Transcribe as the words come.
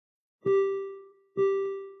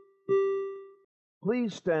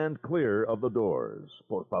Please stand clear of the doors.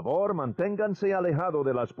 Por favor, manténganse alejado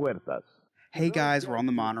de las puertas. Hey guys, we're on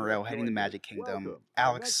the monorail heading to Magic Kingdom.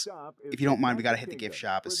 Alex, if you don't mind, we gotta hit the gift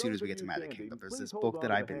shop as soon as we get to Magic Kingdom. There's this book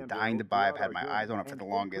that I've been dying to buy. I've had my eyes on it for the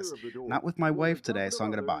longest. Not with my wife today, so I'm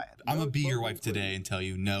gonna buy it. I'm gonna be your wife today and tell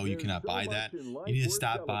you, no, you cannot buy that. You need to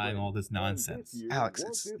stop buying all this nonsense. Alex,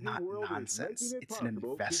 it's not nonsense. It's an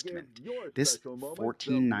investment. This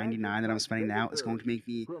 $14.99 that I'm spending now is going to make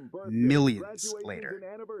me millions later.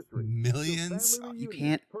 Millions? You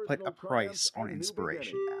can't put a price on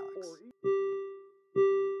inspiration, Alex.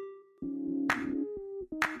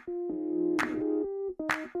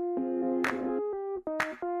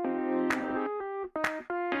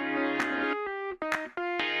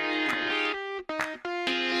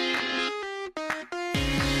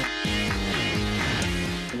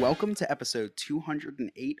 Welcome to episode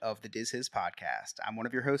 208 of the Diz His podcast. I'm one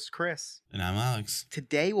of your hosts, Chris. And I'm Alex.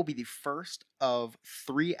 Today will be the first of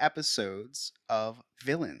 3 episodes of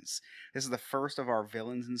Villains. This is the first of our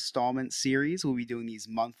Villains installment series. We'll be doing these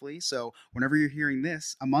monthly. So whenever you're hearing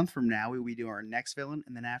this, a month from now, we will be doing our next villain.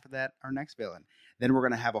 And then after that, our next villain. Then we're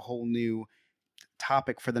going to have a whole new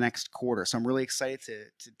topic for the next quarter. So I'm really excited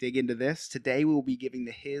to dig into this. Today we will be giving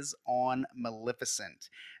the his on Maleficent.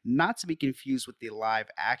 Not to be confused with the live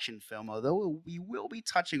action film, although we will be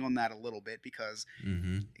touching on that a little bit because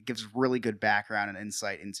it gives really good background and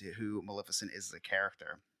insight into who Maleficent is as a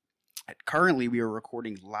character. Currently, we are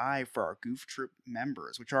recording live for our Goof Troop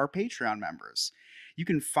members, which are our Patreon members. You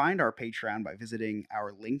can find our Patreon by visiting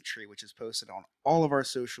our link tree, which is posted on all of our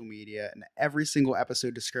social media and every single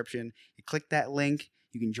episode description. You click that link,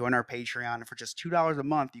 you can join our Patreon, and for just $2 a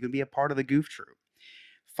month, you can be a part of the Goof Troop.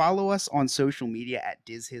 Follow us on social media at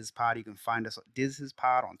DizHizPod. You can find us at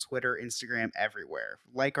DizHizPod on Twitter, Instagram, everywhere.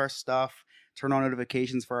 Like our stuff, turn on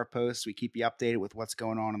notifications for our posts. We keep you updated with what's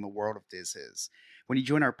going on in the world of DizHiz. When you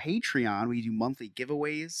join our Patreon, we do monthly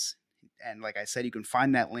giveaways. And like I said, you can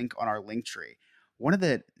find that link on our link tree. One of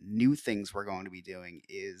the new things we're going to be doing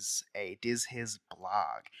is a DizHiz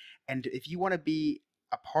blog. And if you want to be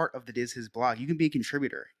a part of the DizHiz blog, you can be a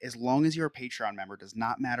contributor. As long as you're a Patreon member, does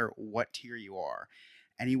not matter what tier you are.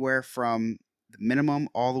 Anywhere from the minimum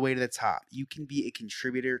all the way to the top, you can be a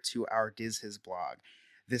contributor to our DizHiz blog.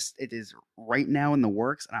 It is right now in the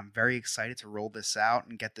works, and I'm very excited to roll this out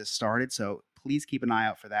and get this started. So please keep an eye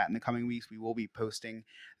out for that. In the coming weeks, we will be posting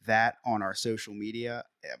that on our social media.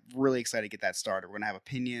 I'm really excited to get that started. We're going to have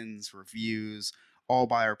opinions, reviews, all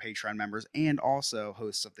by our Patreon members and also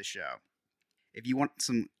hosts of the show. If you want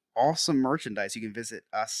some awesome merchandise, you can visit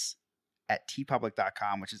us at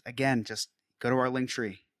tpublic.com, which is, again, just go to our link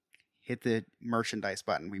tree, hit the merchandise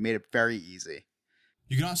button. We made it very easy.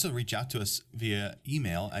 You can also reach out to us via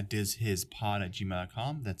email at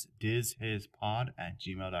dizhizpod@gmail.com. That's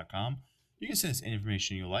dizhizpod@gmail.com. You can send us any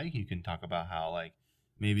information you like. You can talk about how, like,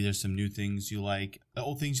 maybe there's some new things you like,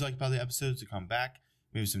 old things you like about the episodes to come back.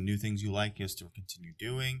 Maybe some new things you like us to continue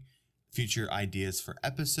doing. Future ideas for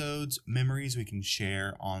episodes, memories we can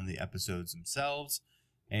share on the episodes themselves,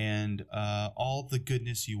 and all the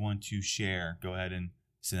goodness you want to share. Go ahead and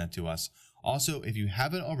send that to us. Also, if you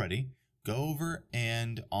haven't already, go over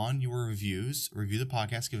and on your reviews, review the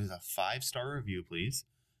podcast. Give us a 5-star review, please.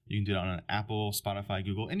 You can do it on an Apple, Spotify,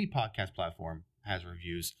 Google, any podcast platform has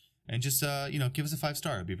reviews. And just, give us a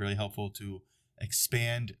 5-star. It'd be really helpful to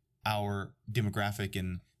expand our demographic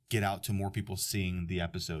and get out to more people seeing the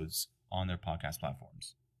episodes on their podcast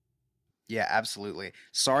platforms. Yeah, absolutely.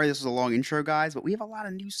 Sorry this was a long intro, guys, but we have a lot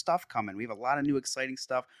of new stuff coming. We have a lot of new exciting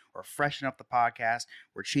stuff. We're freshening up the podcast.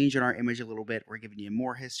 We're changing our image a little bit. We're giving you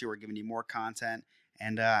more history. We're giving you more content.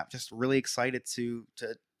 And just really excited to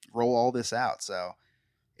roll all this out. So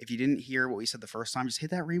if you didn't hear what we said the first time, just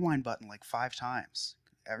hit that rewind button like 5 times.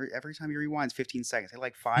 Every time you rewind, it's 15 seconds. Hit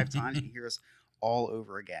like 5 times, you can hear us all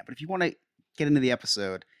over again. But if you want to get into the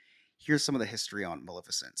episode, here's some of the history on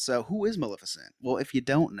Maleficent. So who is Maleficent? Well, if you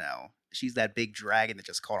don't know, she's that big dragon that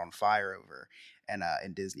just caught on fire over in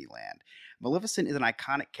Disneyland. Maleficent is an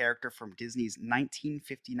iconic character from Disney's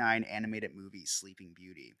 1959 animated movie Sleeping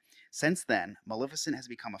Beauty. Since then, Maleficent has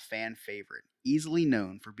become a fan favorite, easily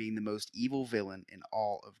known for being the most evil villain in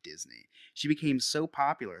all of Disney. She became so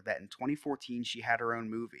popular that in 2014 she had her own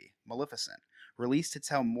movie, Maleficent, released to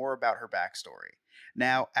tell more about her backstory.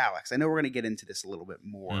 Now, Alex, I know we're going to get into this a little bit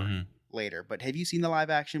more later, but have you seen the live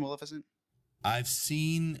action Maleficent? I've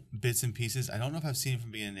seen bits and pieces. I don't know if I've seen it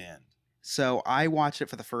from beginning to end. So I watched it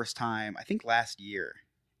for the first time, I think last year,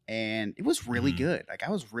 and it was really good. Like,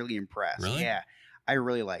 I was really impressed. Really? Yeah, I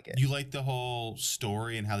really like it. You like the whole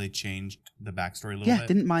story and how they changed the backstory a little bit? Yeah,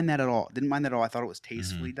 didn't mind that at all. I thought it was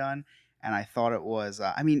tastefully done. and I thought it was.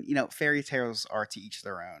 I mean, fairy tales are to each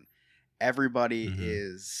their own. Everybody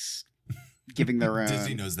is giving their own.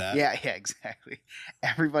 Disney knows that. Yeah, exactly.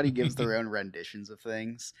 Everybody gives their own renditions of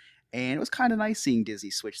things. And it was kind of nice seeing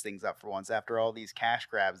Disney switch things up for once after all these cash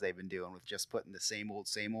grabs they've been doing with just putting the same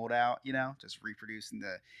old out, just reproducing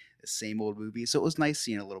the same old movie. So it was nice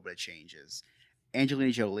seeing a little bit of changes.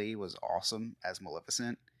 Angelina Jolie was awesome as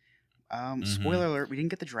Maleficent. Spoiler alert, we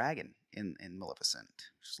didn't get the dragon in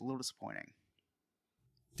Maleficent, which is a little disappointing.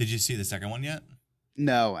 Did you see the second one yet?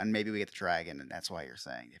 No, and maybe we get the dragon, and that's why you're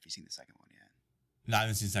saying, have you seen the second one yet? No, I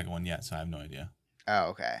haven't seen the second one yet, so I have no idea. Oh,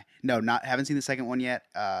 okay. No, haven't seen the second one yet.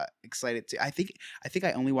 Excited to. I think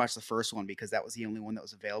I only watched the first one because that was the only one that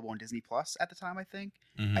was available on Disney Plus at the time. I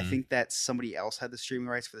think that somebody else had the streaming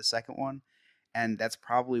rights for the second one, and that's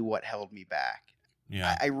probably what held me back.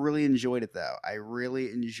 Yeah, I really enjoyed it though. I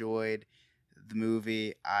really enjoyed the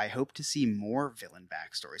movie. I hope to see more villain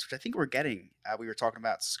backstories, which I think we're getting. We were talking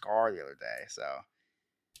about Scar the other day, so.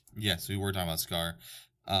 Yes, we were talking about Scar.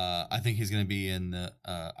 I think he's going to be in the.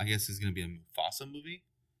 I guess he's going to be a Mufasa movie,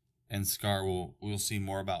 and Scar we'll see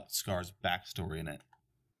more about Scar's backstory in it.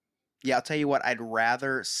 Yeah, I'll tell you what. I'd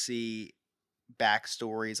rather see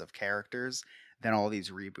backstories of characters than all these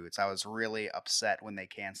reboots. I was really upset when they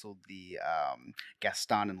canceled the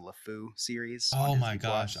Gaston and LeFou series. Oh my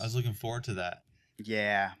gosh, I was looking forward to that.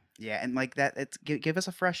 Yeah, and like that. It's give us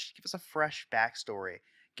a fresh backstory.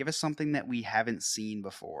 Give us something that we haven't seen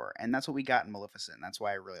before. And that's what we got in Maleficent. That's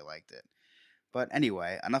why I really liked it. But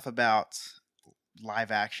anyway, enough about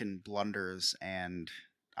live action blunders and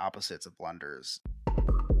opposites of blunders.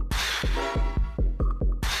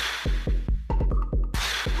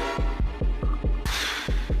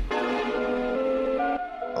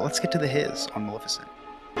 Well, let's get to the his on Maleficent.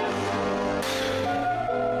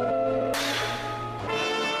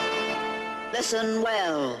 Listen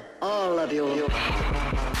well, all of you.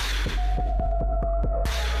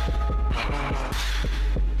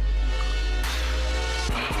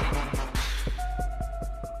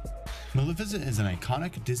 Maleficent is an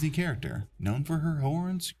iconic Disney character, known for her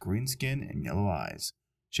horns, green skin, and yellow eyes.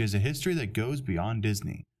 She has a history that goes beyond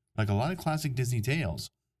Disney. Like a lot of classic Disney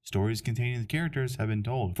tales, stories containing the characters have been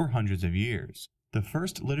told for hundreds of years. The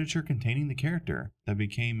first literature containing the character that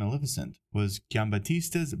became Maleficent was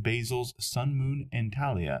Giambattista's Basil's Sun, Moon, and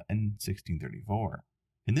Talia in 1634.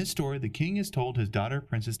 In this story, the king is told his daughter,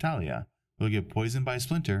 Princess Talia, will get poisoned by a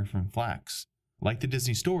splinter from flax. Like the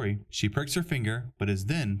Disney story, she pricks her finger, but is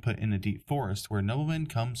then put in a deep forest where a nobleman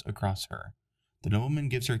comes across her. The nobleman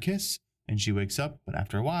gives her a kiss, and she wakes up, but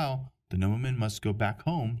after a while, the nobleman must go back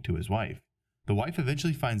home to his wife. The wife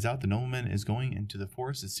eventually finds out the nobleman is going into the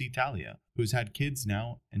forest to see Talia, who has had kids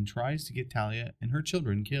now, and tries to get Talia and her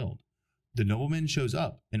children killed. The nobleman shows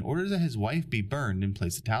up and orders that his wife be burned in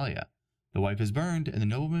place of Talia. The wife is burned, and the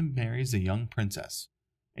nobleman marries the young princess.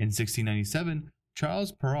 In 1697,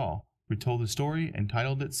 Charles Perrault retold the story and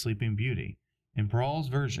titled it Sleeping Beauty. In Perrault's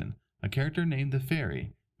version, a character named the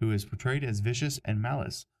Fairy, who is portrayed as vicious and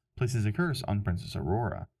malice, places a curse on Princess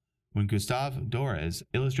Aurora. When Gustave Doré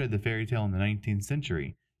illustrated the fairy tale in the 19th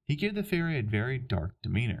century, he gave the fairy a very dark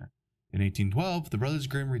demeanor. In 1812, the Brothers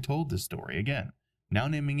Grimm retold this story again, now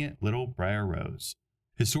naming it Little Briar Rose.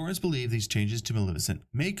 Historians believe these changes to Maleficent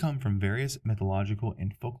may come from various mythological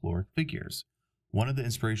and folkloric figures. One of the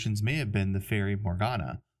inspirations may have been the fairy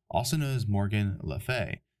Morgana, also known as Morgan Le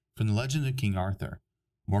Fay, from the legend of King Arthur.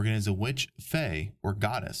 Morgan is a witch, fay, or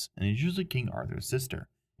goddess, and is usually King Arthur's sister,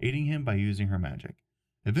 aiding him by using her magic.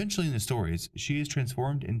 Eventually in the stories, she is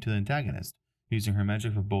transformed into the antagonist, using her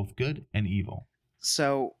magic for both good and evil.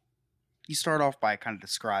 So, you start off by kind of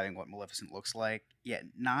describing what Maleficent looks like, yet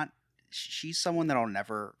she's someone that I'll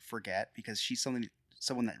never forget because she's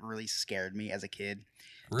someone that really scared me as a kid.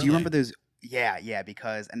 Really? Do you remember those? Yeah,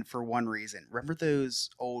 because, and for one reason, remember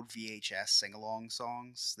those old VHS sing-along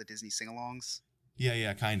songs, the Disney sing-alongs?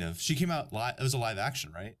 Yeah, kind of. She came out live. It was a live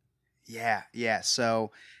action, right? Yeah.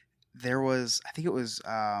 So there was, I think it was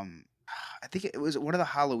one of the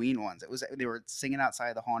Halloween ones. They were singing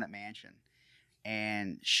outside the Haunted Mansion,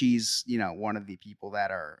 and she's, one of the people that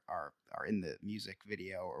are in the music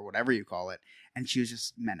video or whatever you call it, and she was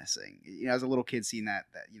just menacing. As a little kid seeing that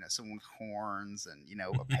someone with horns and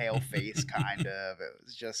a pale face, kind of.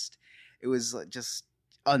 It was just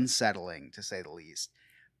unsettling to say the least.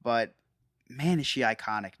 But man, is she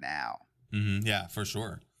iconic now? Mm-hmm. Yeah, for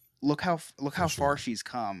sure. Look how far she's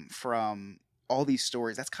come from all these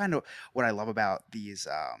stories. That's kind of what I love about these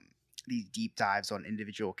these deep dives on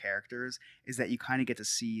individual characters is that you kind of get to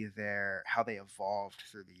see how they evolved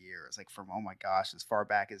through the years, like from, oh my gosh, as far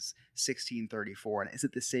back as 1634, and is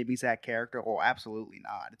it the same exact character? Well, absolutely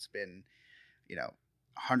not. It's been,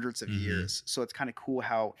 hundreds of years. So it's kind of cool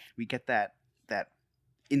how we get that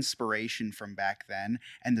inspiration from back then,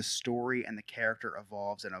 and the story and the character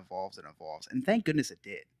evolves and evolves and evolves, and thank goodness it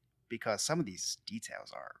did, because some of these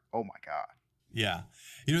details are, oh my god. Yeah.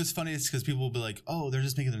 It's funny. It's because people will be like, oh, they're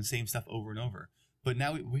just making the same stuff over and over. But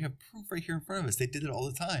now we have proof right here in front of us. They did it all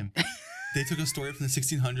the time. They took a story from the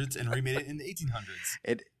 1600s and remade it in the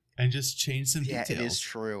 1800s. And just changed some details. Yeah, it is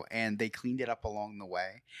true. And they cleaned it up along the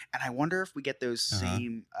way. And I wonder if we get those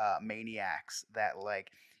same maniacs that, like,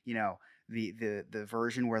 the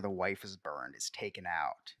version where the wife is burned is taken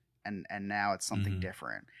out. And now it's something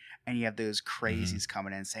different. And you have those crazies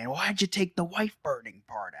coming in saying, why'd you take the wife burning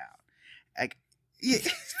part out? Like, yeah.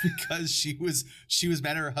 Because she was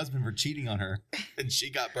mad at her husband for cheating on her, and she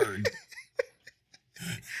got burned.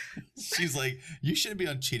 She's like, you shouldn't be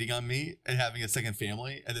on cheating on me and having a second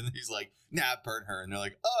family. And then he's like, nah, burn her. And they're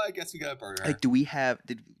like, oh, I guess we gotta burn her. Like, did we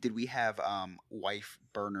have wife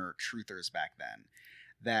burner truthers back then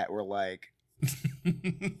that were like,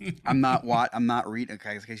 I'm not reading,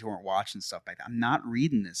 okay, in case you weren't watching stuff back then, I'm not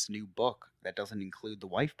reading this new book that doesn't include the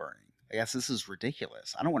wife burning. I guess this is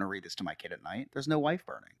ridiculous. I don't want to read this to my kid at night. There's no wife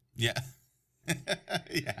burning. Yeah.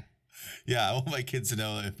 Yeah. I want my kids to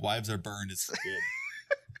know if wives are burned, it's good.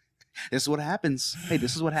 This is what happens. Hey,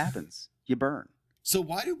 this is what happens. You burn. So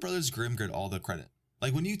why do Brothers Grimm get all the credit?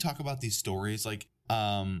 Like, when you talk about these stories, like,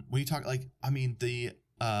 when you talk, like, I mean, the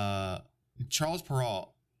Charles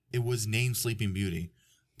Perrault, it was named Sleeping Beauty,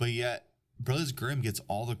 but yet Brothers Grimm gets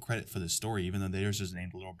all the credit for the story, even though theirs is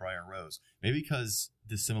named Little Briar Rose. Maybe because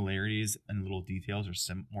the similarities and little details are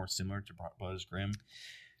more similar to Brothers Grimm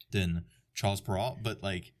than Charles Perrault. But,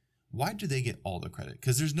 like, why do they get all the credit?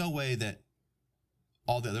 Because there's no way that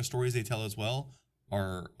all the other stories they tell as well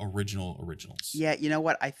are originals. Yeah, you know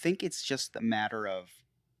what? I think it's just a matter of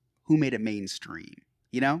who made it mainstream.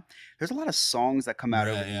 There's a lot of songs that come out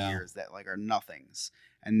over the years that, like, are nothings.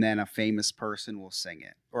 And then a famous person will sing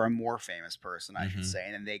it, or a more famous person, I should say,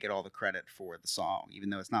 and then they get all the credit for the song,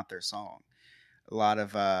 even though it's not their song. A lot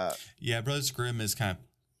of Brothers Grimm is kind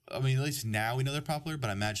of, I mean, at least now we know they're popular,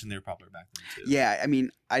 but I imagine they were popular back then too. Yeah, I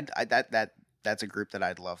mean, that's a group that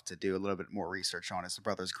I'd love to do a little bit more research on, is the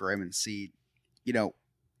Brothers Grimm, and see, were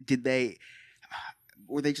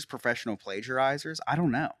they just professional plagiarizers? I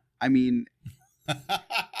don't know. I mean,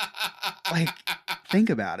 like, think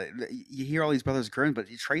about it. You hear all these Brothers Grimm, but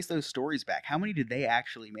you trace those stories back. How many did they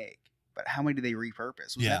actually make? But how many did they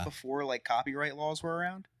repurpose? Was that before, like, copyright laws were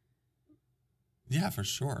around? Yeah, for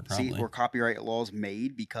sure. Probably. See, were copyright laws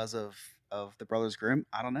made because of the Brothers Grimm?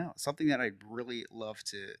 I don't know. Something that I'd really love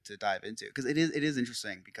to dive into, because it is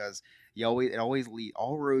interesting, because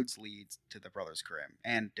all roads lead to the Brothers Grimm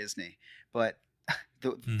and Disney, but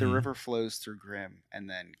the river flows through Grimm and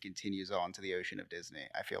then continues on to the ocean of Disney.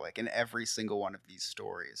 I feel like in every single one of these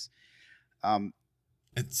stories.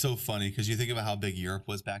 It's so funny because you think about how big Europe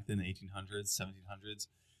was back then in the 1800s, 1700s.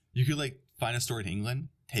 You could, like, find a story in England,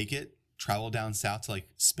 take it, travel down south to, like,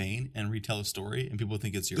 Spain, and retell a story, and people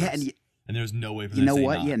think it's yours. Yeah, and there's no way for them to say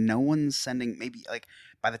not. Yeah, no one's sending, maybe, like,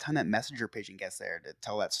 by the time that messenger pigeon gets there to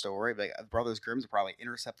tell that story, like, Brothers Grimm's are probably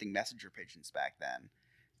intercepting messenger pigeons back then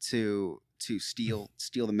to steal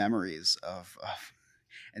the memories of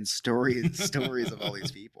and stories of all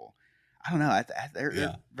these people. I don't know.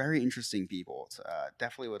 They're very interesting people.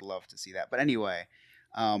 Definitely would love to see that. But anyway,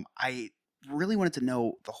 I really wanted to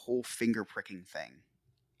know the whole finger pricking thing.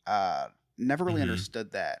 Never really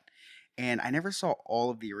understood that. And I never saw all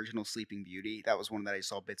of the original Sleeping Beauty. That was one that I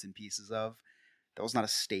saw bits and pieces of. That was not a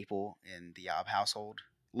staple in the Yob household.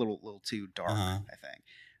 A little too dark, I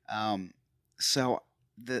think. So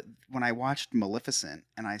when I watched Maleficent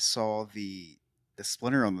and I saw the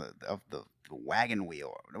splinter on the wagon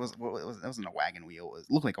wheel, it wasn't a wagon wheel. It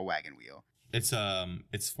looked like a wagon wheel.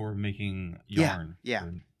 It's for making yarn. Yeah.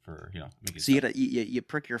 For making so stuff. You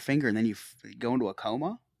prick your finger and then you go into a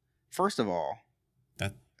coma. First of all,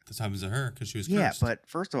 this happens to her because she was cursed. Yeah, but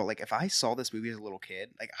first of all, like, if I saw this movie as a little kid,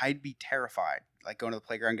 like, I'd be terrified, like, going to the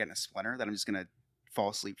playground getting a splinter that I'm just gonna fall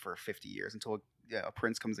asleep for 50 years until a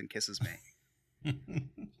prince comes and kisses me.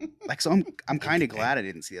 Like, so I'm kind of glad I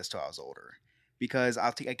didn't see this till I was older, because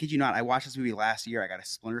I kid you not, I watched this movie last year. I got a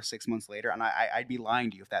splinter 6 months later, and I'd be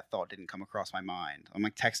lying to you if that thought didn't come across my mind. I'm,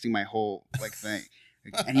 like, texting my whole, like, thing.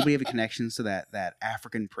 Like, anybody have connections to that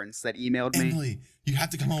African prince that emailed me? Emily, you have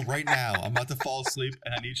to come home right now. I'm about to fall asleep,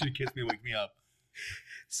 and I need you to kiss me, wake me up.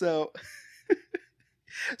 So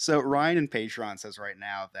So Ryan in Patreon says right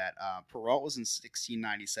now that Perrault was in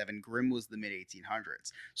 1697, Grimm was the mid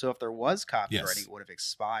 1800s. So if there was copywriting, Yes. it would have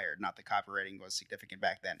expired. Not that copywriting was significant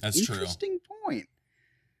back then. That's true. Interesting point.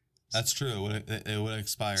 That's true. It would have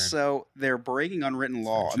expired. So they're breaking unwritten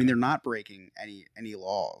law. I mean, they're not breaking any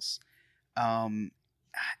laws. And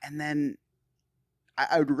then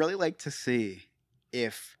I would really like to see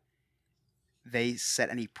if they set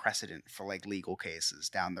any precedent for like legal cases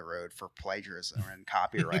down the road for plagiarism and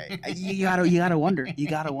copyright. You gotta wonder. You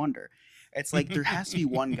gotta wonder. It's like there has to be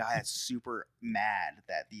one guy that's super mad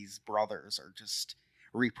that these brothers are just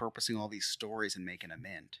repurposing all these stories and making a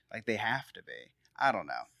mint. Like they have to be. I don't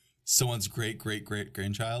know. Someone's great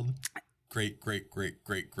grandchild. Great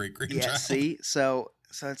grandchild. Yeah. See, so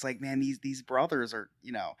it's like, man, these brothers are,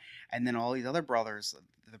 and then all these other brothers,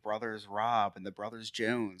 the brothers Rob and the brothers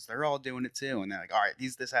Jones, they're all doing it too, and they're like, all right,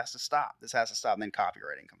 this has to stop. This has to stop. And then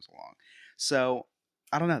copywriting comes along. So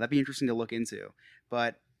I don't know. That'd be interesting to look into.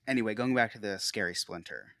 But anyway, going back to the Scary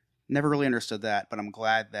Splinter, never really understood that, but I'm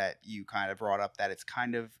glad that you kind of brought up that it's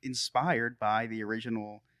kind of inspired by the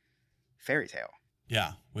original fairy tale.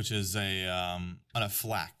 Yeah, which is on a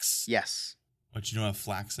flax. Yes. What, you know what a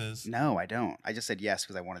flax is? No, I don't. I just said yes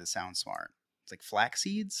because I wanted to sound smart. It's like flax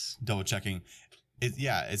seeds. Double checking.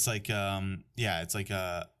 It's like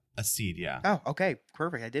a seed. Yeah. Oh, okay,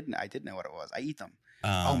 perfect. I didn't know what it was. I eat them.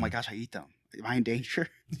 Oh my gosh, I eat them. Am I in danger?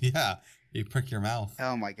 Yeah, you prick your mouth.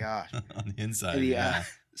 Oh my gosh. On the inside. Yeah.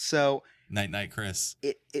 So night, Chris.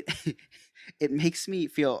 It makes me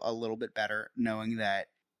feel a little bit better knowing that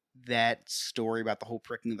story about the whole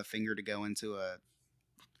pricking of the finger to go into a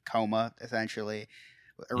coma essentially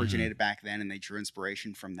originated back then, and they drew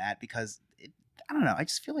inspiration from that because I don't know. I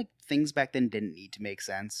just feel like things back then didn't need to make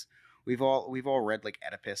sense. We've all read like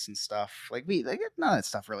Oedipus and stuff. None of that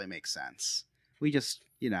stuff really makes sense. We just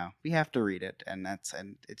we have to read it, and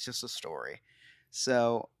it's just a story.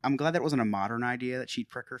 So I'm glad that wasn't a modern idea that she'd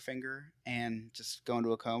prick her finger and just go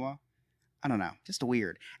into a coma. I don't know, just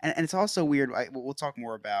weird. And it's also weird. We'll talk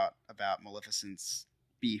more about Maleficent's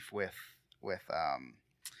beef with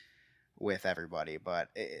everybody, but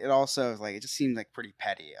it also like it just seemed like pretty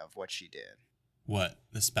petty of what she did. What,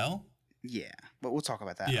 the spell? Yeah, but we'll talk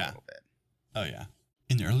about that in a little bit. Oh yeah.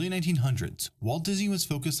 In the early 1900s, Walt Disney was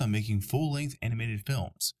focused on making full-length animated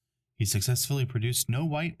films. He successfully produced Snow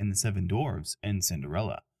White and the Seven Dwarfs and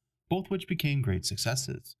Cinderella, both which became great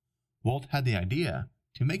successes. Walt had the idea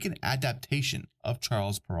to make an adaptation of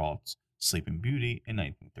Charles Perrault's Sleeping Beauty in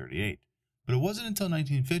 1938, but it wasn't until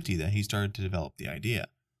 1950 that he started to develop the idea.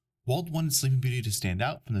 Walt wanted Sleeping Beauty to stand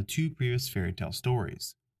out from the two previous fairy tale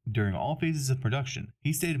stories. During all phases of production,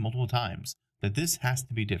 he stated multiple times that this has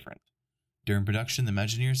to be different. During production, the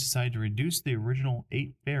Imagineers decided to reduce the original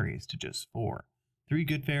 8 fairies to just 4, 3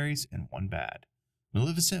 good fairies and 1 bad.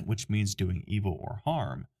 Maleficent, which means doing evil or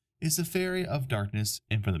harm, is the fairy of darkness,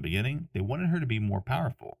 and from the beginning, they wanted her to be more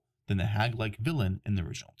powerful than the hag-like villain in the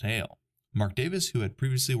original tale. Mark Davis, who had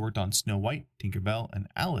previously worked on Snow White, Tinkerbell, and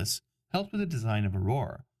Alice, helped with the design of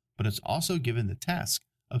Aurora, but is also given the task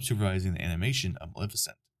of supervising the animation of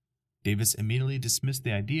Maleficent. Davis immediately dismissed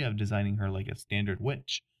the idea of designing her like a standard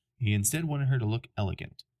witch. He instead wanted her to look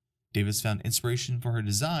elegant. Davis found inspiration for her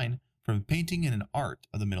design from a painting in an Art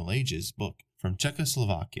of the Middle Ages book from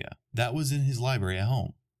Czechoslovakia that was in his library at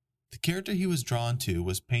home. The character he was drawn to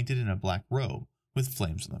was painted in a black robe with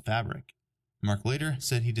flames on the fabric. Mark later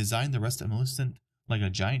said he designed the rest of Maleficent like a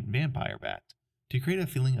giant vampire bat to create a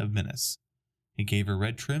feeling of menace. He gave her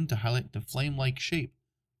red trim to highlight the flame-like shape,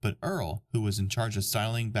 but Earl, who was in charge of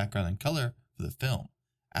styling, background, and color for the film,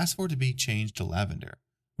 asked for it to be changed to lavender,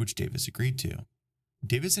 which Davis agreed to.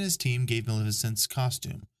 Davis and his team gave Maleficent's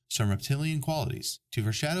costume some reptilian qualities to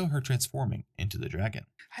foreshadow her transforming into the dragon.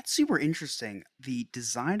 That's super interesting. The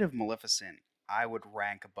design of Maleficent, I would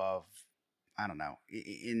rank above, I don't know,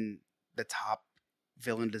 in the top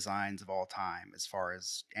villain designs of all time as far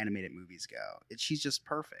as animated movies go. She's just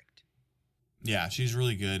perfect. Yeah, she's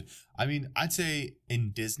really good. I mean, I'd say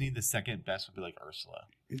in Disney, the second best would be like Ursula.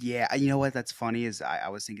 Yeah, you know what? That's funny. Is I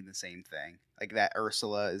was thinking the same thing. Like that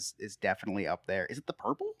Ursula is definitely up there. Is it the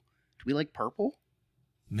purple? Do we like purple?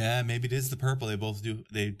 Nah, maybe it is the purple. They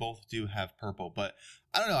both do have purple, but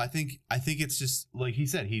I don't know. I think it's just like he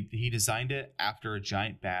said. He designed it after a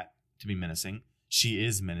giant bat to be menacing. She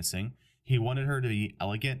is menacing. He wanted her to be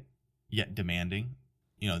elegant yet demanding.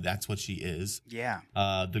 You know, that's what she is. Yeah.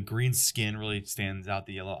 The green skin really stands out.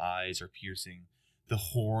 The yellow eyes are piercing. The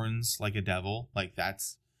horns like a devil. Like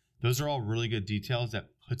those are all really good details that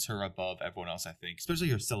puts her above everyone else, I think. Especially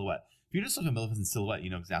her silhouette. If you just look at Maleficent's silhouette,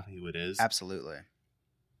 you know exactly who it is. Absolutely.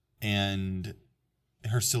 And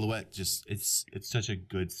her silhouette just it's such a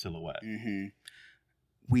good silhouette. Mm-hmm.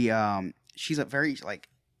 We she's a very like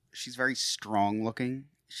she's very strong looking.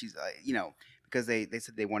 She's because they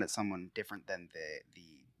said they wanted someone different than the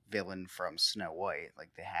villain from Snow White,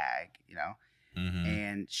 like the hag, Mm-hmm.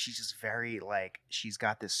 and she's just very like she's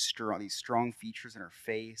got these strong features in her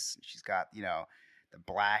face. She's got the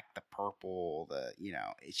black, the purple,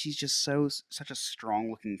 she's just such a strong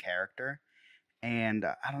looking character. And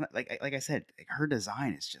I don't know, like I said, like, her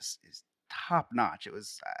design is top notch.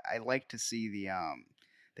 I like to see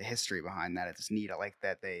the history behind that. It's neat. I like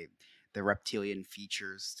that the reptilian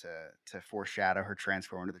features to foreshadow her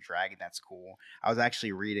transform into the dragon. That's cool. I was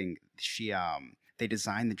actually reading they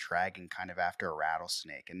designed the dragon kind of after a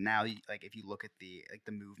rattlesnake, and now like if you look at the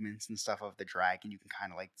movements and stuff of the dragon, you can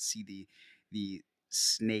kind of like see the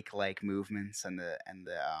snake like movements and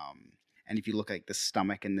if you look at the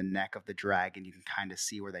stomach and the neck of the dragon, you can kind of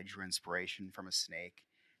see where they drew inspiration from a snake.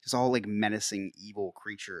 Just all like menacing, evil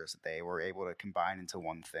creatures that they were able to combine into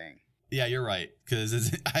one thing. Yeah, you're right.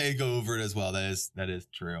 Because I go over it as well. That is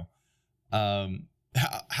true.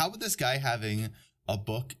 How would this guy having a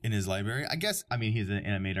book in his library? I guess he's an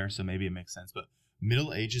animator, so maybe it makes sense. But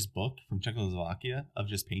Middle Ages book from Czechoslovakia of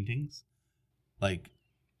just paintings, like.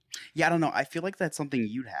 Yeah, I don't know. I feel like that's something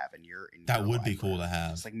you'd have in your that would library. Be cool to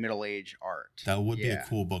have. It's like middle age art. That would be a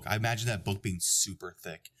cool book. I imagine that book being super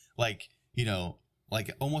thick, like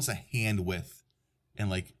like almost a hand width, and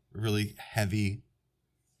like really heavy.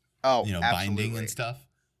 Oh, binding and stuff.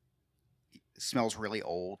 It smells really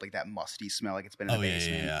old, like that musty smell, like it's been in the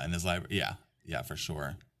basement. Yeah, in his library, yeah, for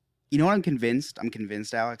sure. You know what I'm convinced,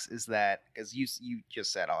 Alex, is that because you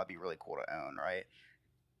just said, "Oh, it'd be really cool to own," right?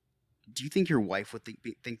 Do you think your wife would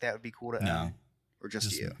think that would be cool to own? Or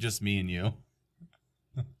just you? Just me and you.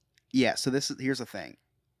 Yeah, so here's the thing.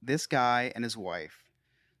 This guy and his wife,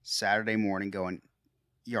 Saturday morning going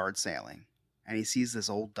yard sailing, and he sees this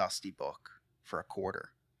old dusty book for $0.25.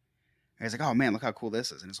 And he's like, "Oh man, look how cool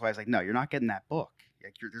this is." And his wife's like, "No, you're not getting that book.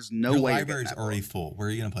 Like, there's no Your way." Your library's already full. Where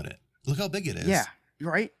are you gonna put it? Look how big it is. Yeah,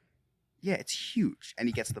 you're right. Yeah, it's huge, and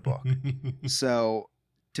he gets the book. So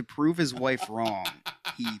to prove his wife wrong,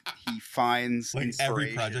 he finds like inspiration.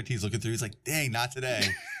 Every project he's looking through, he's like, "Dang, not today."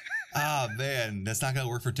 Ah, man, that's not gonna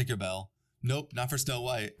work for Tinkerbell. Nope, not for Snow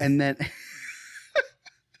White. And then,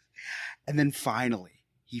 and then finally,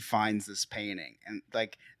 he finds this painting, and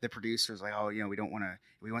like the producer's like, "Oh,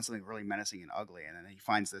 we want something really menacing and ugly." And then he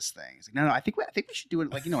finds this thing. He's like, "No, I think we should do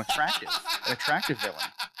it like attractive, an attractive villain.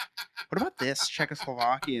 What about this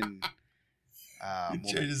Czechoslovakian?"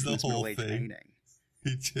 He changes the whole thing. Painting.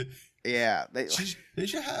 Yeah, they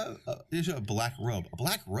should have a black robe. A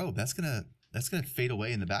black robe that's gonna fade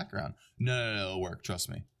away in the background. No, it'll work. Trust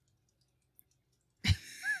me.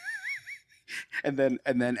 And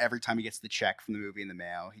then every time he gets the check from the movie in the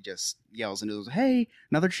mail, he just yells into those, "Hey,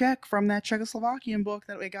 another check from that Czechoslovakian book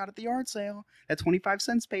that we got at the yard sale. That 25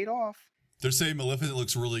 cents paid off." They're saying Maleficent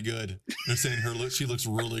looks really good. They're saying she looks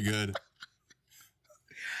really good.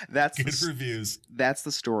 That's good reviews. That's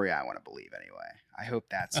the story I want to believe anyway. I hope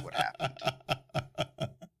that's what happened.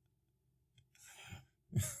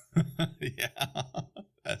 Yeah,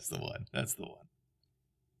 that's the one.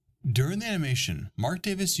 During the animation, Mark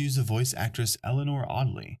Davis used the voice actress Eleanor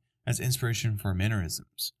Audley as inspiration for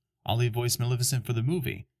mannerisms. Audley voiced Maleficent for the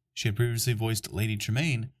movie. She had previously voiced Lady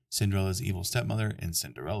Tremaine, Cinderella's evil stepmother in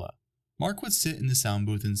Cinderella. Mark would sit in the sound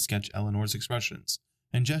booth and sketch Eleanor's expressions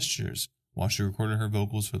and gestures while she recorded her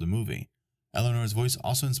vocals for the movie. Eleanor's voice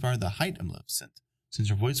also inspired the height of Maleficent, since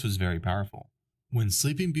her voice was very powerful. When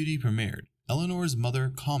Sleeping Beauty premiered, Eleanor's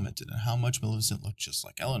mother commented on how much Maleficent looked just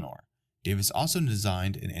like Eleanor. Davis also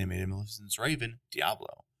designed and animated Maleficent's raven,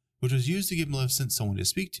 Diablo, which was used to give Maleficent someone to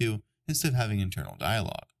speak to instead of having internal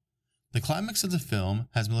dialogue. The climax of the film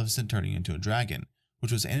has Maleficent turning into a dragon,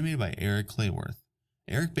 which was animated by Eric Clayworth.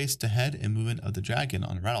 Eric based the head and movement of the dragon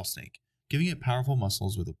on a rattlesnake, giving it powerful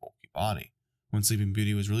muscles with a bulky body. When Sleeping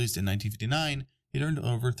Beauty was released in 1959, it earned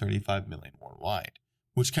over $35 million worldwide,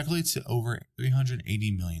 which calculates to over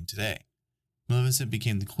 $380 million today. Maleficent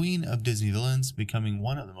became the queen of Disney villains, becoming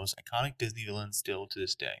one of the most iconic Disney villains still to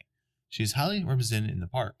this day. She is highly represented in the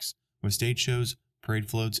parks, with stage shows, parade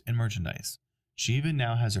floats, and merchandise. She even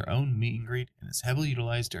now has her own meet and greet and is heavily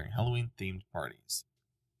utilized during Halloween-themed parties.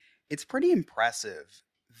 It's pretty impressive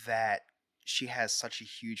that she has such a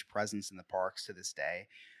huge presence in the parks to this day.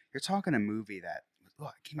 You're talking a movie that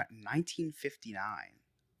came out in 1959.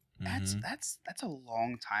 That's a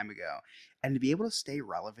long time ago, and to be able to stay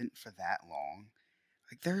relevant for that long,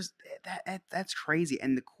 like that's crazy.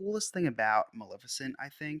 And the coolest thing about Maleficent, I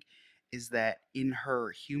think, is that in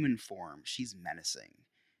her human form, she's menacing.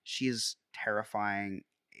 she is terrifying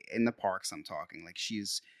in the parks. I'm talking like she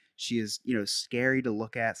is, you know, scary to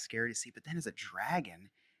look at, scary to see. But then as a dragon,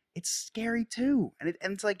 it's scary too, and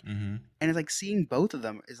it's like Mm-hmm. and it's like seeing both of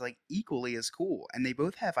them is like equally as cool, and they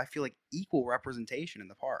both have, I feel like, equal representation in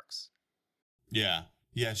the parks. Yeah.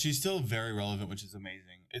 Yeah, she's still very relevant, which is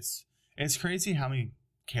amazing. It's crazy how many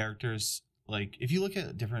characters, like if you look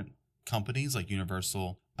at different companies like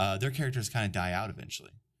Universal, their characters kind of die out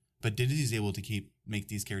eventually. But Disney's able to make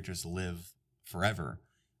these characters live forever,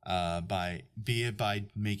 by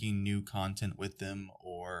making new content with them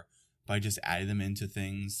or by just adding them into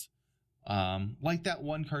things. Like that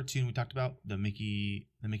one cartoon we talked about, the Mickey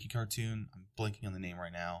cartoon. I'm blanking on the name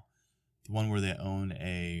right now. The one where they own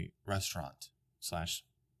a restaurant /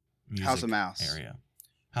 music House of Mouse area.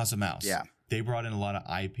 House of Mouse. Yeah. They brought in a lot of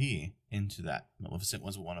IP into that. Maleficent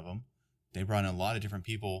was one of them. They brought in a lot of different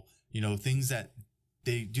people. You know, things that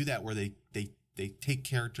they do that where they take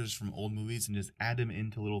characters from old movies and just add them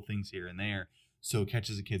into little things here and there, so it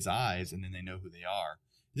catches a kid's eyes and then they know who they are.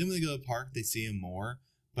 Then when they go to the park, they see him more,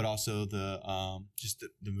 but also the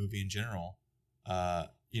movie in general,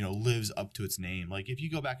 you know, lives up to its name. Like if you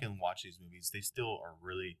go back and watch these movies, they still are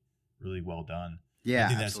really, really well done. Yeah, I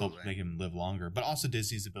think that's absolutely. helped make him live longer, but also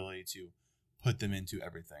Disney's ability to put them into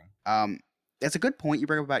everything. That's a good point you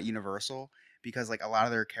bring up about Universal, because like a lot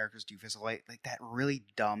of their characters do feel like that really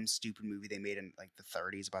dumb, stupid movie they made in like the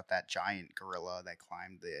 30s about that giant gorilla that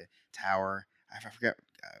climbed the tower. I forget,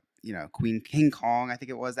 you know, King Kong, I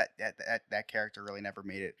think it was. That character really never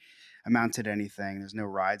made it amounted to anything. There's no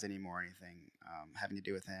rides anymore or anything having to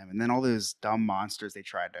do with him. And then all those dumb monsters they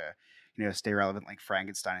tried to, you know, stay relevant, like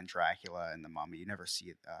Frankenstein and Dracula and the Mummy. You never see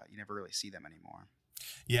it. You never really see them anymore.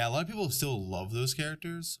 Yeah, a lot of people still love those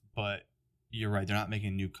characters, but you're right. They're not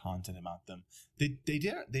making new content about them.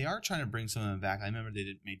 They are trying to bring some of them back. I remember they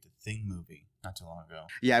did make the Thing movie not too long ago.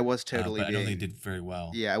 Yeah, I was totally. But I don't think they did very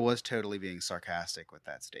well. Yeah, I was totally being sarcastic with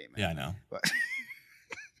that statement. Yeah, I know. But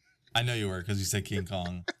I know you were, because you said King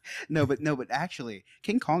Kong. no, but actually,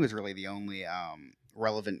 King Kong is really the only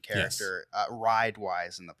relevant character ride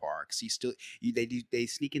wise in the parks. They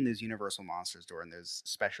sneak in those Universal monsters during those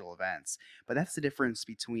special events, but that's the difference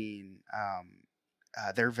between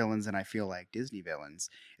their villains and I feel like Disney villains.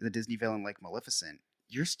 The Disney villain like Maleficent,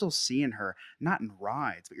 you're still seeing her not in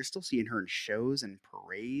rides, but you're still seeing her in shows and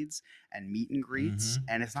parades and meet and greets,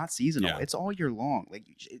 and it's not seasonal. Yeah. It's all year long. Like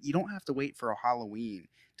you don't have to wait for a Halloween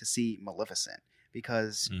to see Maleficent,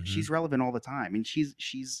 because she's relevant all the time. I mean,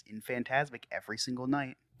 she's in Fantasmic every single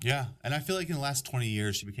night. Yeah, and I feel like in the last 20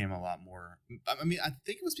 years, she became a lot more. I mean, I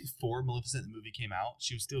think it was before Maleficent the movie came out.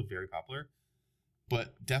 She was still very popular,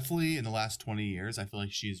 but definitely in the last 20 years, I feel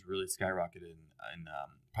like she's really skyrocketed in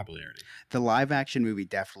popularity. The live action movie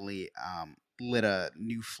definitely lit a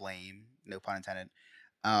new flame, no pun intended,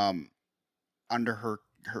 under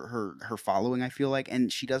her following, I feel like,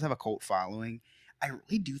 and she does have a cult following. I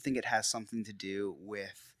really do think it has something to do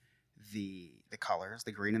with the colors.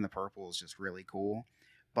 The green and the purple is just really cool.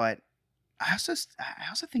 But I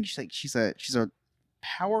also think she's a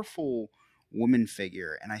powerful woman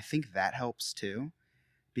figure, and I think that helps too,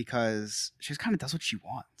 because she just kind of does what she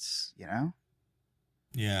wants, you know?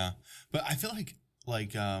 Yeah, but I feel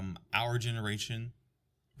like our generation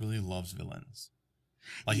really loves villains.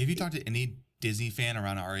 Like if you talk to any Disney fan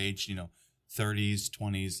around our age, you know, 30s,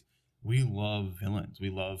 20s, we love villains. We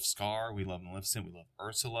love Scar. We love Maleficent. We love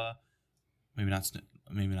Ursula. Maybe not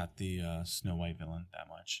the Snow White villain that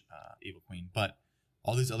much, Evil Queen, but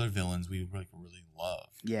all these other villains we really love.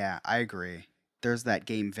 Yeah, I agree. There's that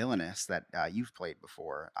game Villainous that you've played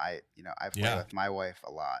before. I've played with my wife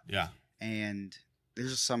a lot. Yeah, and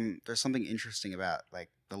there's something interesting about like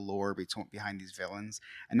the lore behind these villains,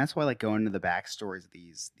 and that's why I like going into the backstories of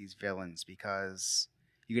these villains, because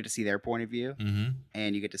you get to see their point of view,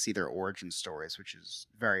 and you get to see their origin stories, which is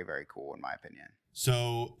very, very cool in my opinion.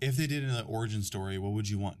 So if they did an origin story, what would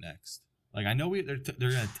you want next? Like I know they're going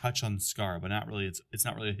to touch on Scar, but not really. It's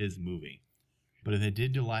not really his movie. But if they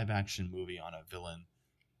did do a live action movie on a villain,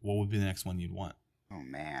 what would be the next one you'd want? Oh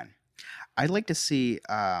man, I'd like to see,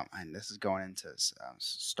 and this is going into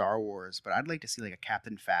Star Wars, but I'd like to see like a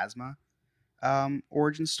Captain Phasma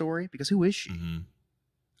origin story, because who is she?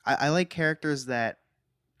 I like characters that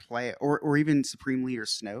play, or even Supreme Leader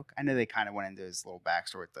Snoke. I know they kind of went into his little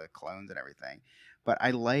backstory with the clones and everything, but I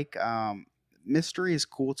like mystery is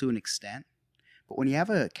cool to an extent. But when you have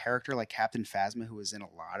a character like Captain Phasma who is in a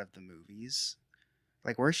lot of the movies,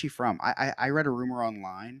 like where is she from? I read a rumor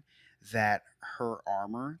online that her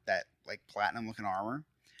armor, that like platinum looking armor,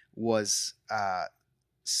 was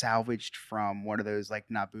salvaged from one of those like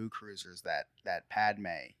Naboo cruisers that Padme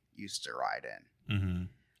used to ride in.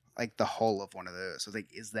 like the hull of one of those. So like,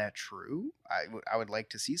 is that true? I would like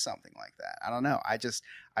to see something like that. I don't know.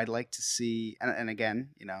 I'd like to see, and again,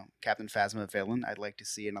 Captain Phasma villain. I'd like to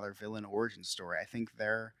see another villain origin story. I think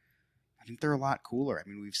they're a lot cooler. I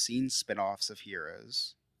mean, we've seen spin-offs of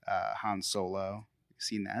heroes. Han Solo, we've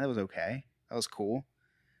seen that. That was okay. That was cool.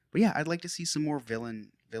 But yeah, I'd like to see some more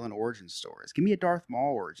villain origin stories. Give me a Darth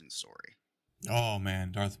Maul origin story. Oh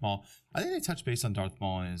man, Darth Maul. I think they touched base on Darth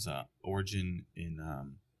Maul and his origin in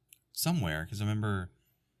somewhere, because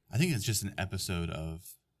I think it's just an episode of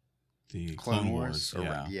the Clone Wars.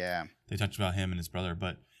 Yeah. Yeah. They touched about him and his brother,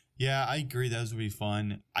 but yeah, I agree those would be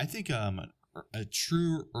fun. I think a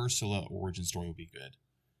true Ursula origin story would be good.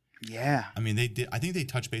 Yeah. I mean, they did. I think they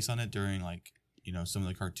touched base on it during some of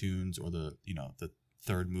the cartoons or the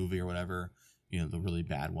third movie or whatever. The really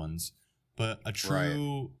bad ones. But a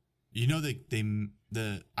true, I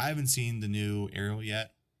haven't seen the new Ariel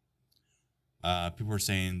yet. People are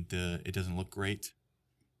saying it doesn't look great,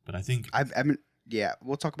 but I think yeah,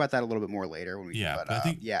 we'll talk about that a little bit more later when we. Yeah, but I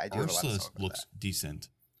think I do Ursula have a lot to talk about looks that. decent,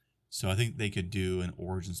 so I think they could do an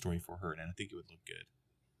origin story for her, and I think it would look good.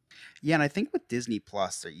 Yeah, and I think with Disney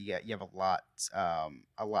Plus, you have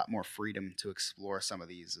a lot more freedom to explore some of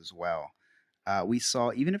these as well. We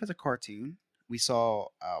saw, even if it's a cartoon, we saw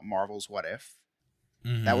Marvel's What If.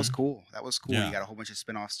 That was cool. That was cool. Yeah. You got a whole bunch of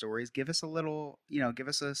spin-off stories. Give us a little, give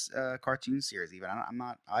us a cartoon series. Even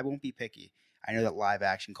I won't be picky. I know that live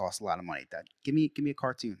action costs a lot of money. Give me a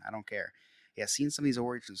cartoon. I don't care. Yeah, seeing some of these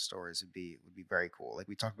origin stories would be very cool. Like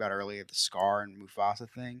we talked about earlier, the Scar and Mufasa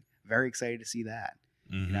thing. Very excited to see that.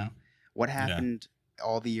 What happened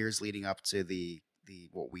all the years leading up to the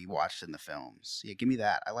what we watched in the films. Yeah, give me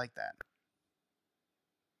that. I like that.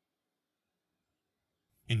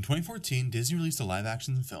 In 2014, Disney released a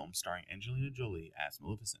live-action film starring Angelina Jolie as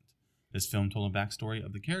Maleficent. This film told a backstory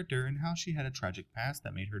of the character and how she had a tragic past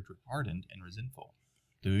that made her hardened and resentful.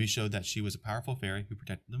 The movie showed that she was a powerful fairy who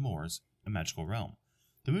protected the Moors, a magical realm.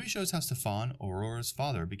 The movie shows how Stefan, Aurora's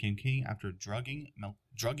father, became king after drugging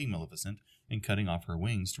Maleficent and cutting off her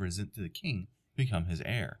wings to present to the king to become his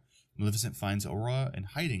heir. Maleficent finds Aurora in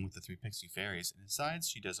hiding with the three pixie fairies and decides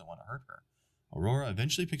she doesn't want to hurt her. Aurora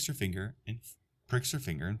eventually pricks her finger and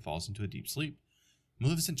falls into a deep sleep.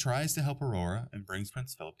 Maleficent tries to help Aurora and brings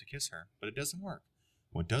Prince Philip to kiss her, but it doesn't work.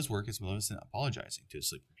 What does work is Maleficent apologizing to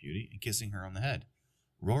Sleeping Beauty and kissing her on the head.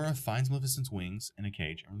 Aurora finds Maleficent's wings in a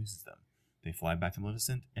cage and releases them. They fly back to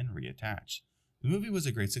Maleficent and reattach. The movie was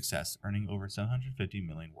a great success, earning over $750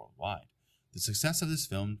 million worldwide. The success of this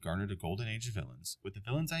film garnered a golden age of villains, with the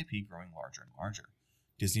villains' IP growing larger and larger.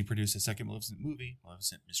 Disney produced a second Maleficent movie,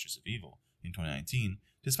 Maleficent: Mistress of Evil, in 2019.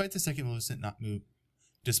 Despite the second Maleficent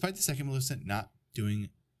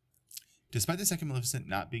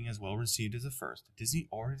not being as well received as the first, Disney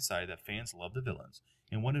already decided that fans loved the villains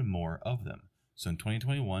and wanted more of them. So in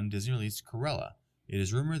 2021, Disney released Cruella. It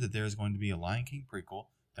is rumored that there is going to be a Lion King prequel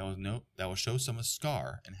that will show some of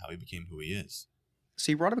Scar and how he became who he is.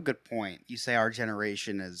 So you brought up a good point. You say our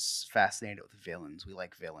generation is fascinated with villains. We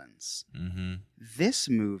like villains. Mm-hmm. This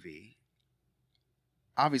movie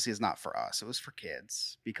obviously is not for us. It was for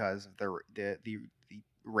kids because of the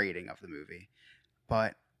rating of the movie.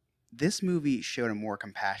 But this movie showed a more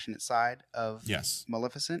compassionate side of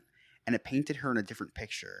Maleficent, and it painted her in a different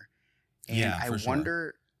picture. And I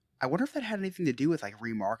wonder if that had anything to do with like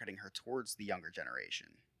remarketing her towards the younger generation.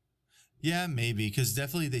 Yeah, maybe, because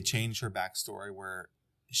definitely they changed her backstory where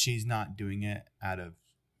she's not doing it out of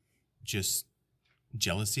just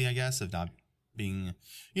jealousy, I guess, of not being,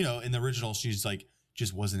 in the original, she's like,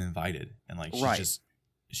 just wasn't invited. And like,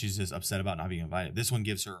 she's just upset about not being invited. This one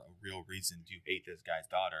gives her a real reason to hate this guy's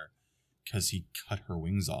daughter because he cut her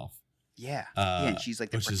wings off. Yeah. And she's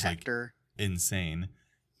like the protector. Is, like, insane.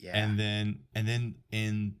 Yeah. And then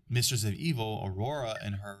in Mistress of Evil, Aurora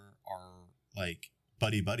and her are like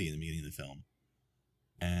buddy in the beginning of the film.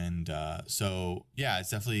 And so yeah, it's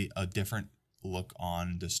definitely a different look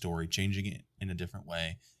on the story, changing it in a different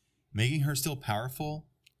way, making her still powerful,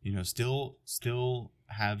 still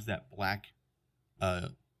has that black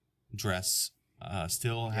dress,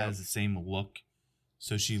 still has the same look,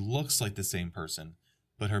 so she looks like the same person,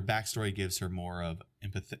 but her backstory gives her more of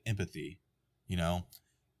empathy,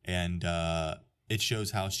 and it shows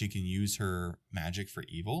how she can use her magic for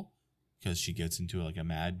evil, because she gets into like a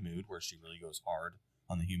mad mood where she really goes hard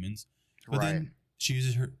on the humans. But then she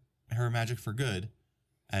uses her magic for good,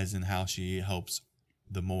 as in how she helps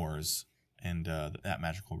the Moors and that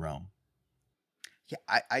magical realm. Yeah,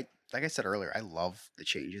 I like I said earlier, I love the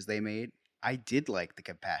changes they made. I did like the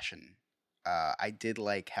compassion. I did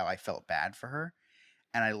like how I felt bad for her.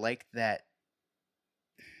 And I liked that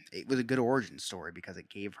it was a good origin story because it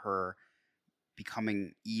gave her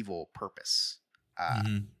becoming evil purpose.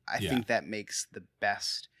 I Yeah. think that makes the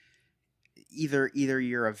best. Either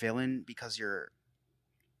you're a villain because you're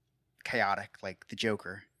chaotic, like the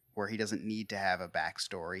Joker, where he doesn't need to have a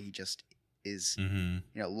backstory. He just is,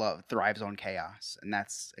 Mm-hmm. love thrives on chaos, and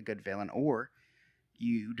that's a good villain. Or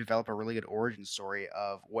you develop a really good origin story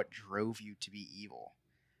of what drove you to be evil.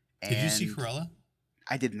 Did you see And Cruella?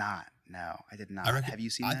 I did not. No, I did not. Have you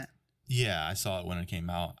seen that? Yeah, I saw it when it came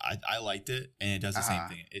out. I liked it, and it does the same Uh-huh.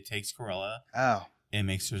 thing. It takes Cruella Oh, and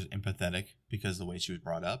makes her empathetic because of the way she was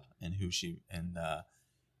brought up and who she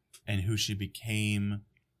became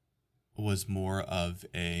was more of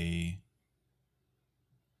a,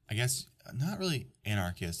 I guess, not really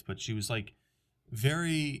anarchist, but she was like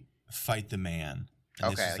very fight the man.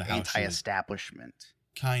 And okay, this is like how she was anti-establishment.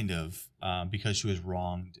 kind of because she was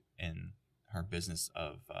wronged in her business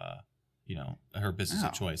of her business Oh.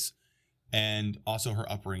 of choice, and also her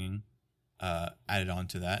upbringing added on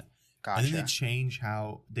to that. Gotcha. And then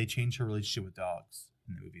they change her relationship with dogs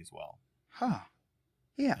in the movie as well. Huh.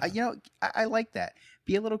 Yeah, I like that.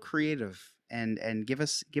 Be a little creative and give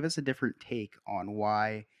us a different take on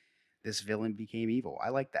why this villain became evil. I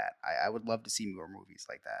like that. I would love to see more movies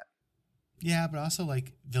like that. Yeah, but also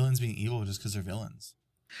like villains being evil just because they're villains.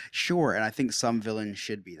 Sure, and I think some villains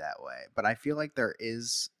should be that way, but I feel like there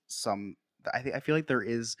is some. I feel like there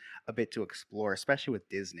is a bit to explore, especially with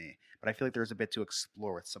Disney. But I feel like there's a bit to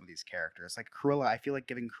explore with some of these characters, like Cruella. I feel like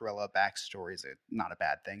giving Cruella a backstory is not a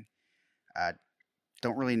bad thing.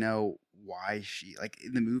 Don't really know why she like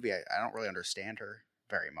in the movie. I don't really understand her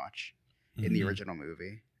very much in the Mhm. original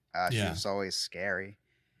movie. She Yeah. was always scary.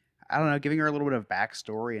 I don't know, giving her a little bit of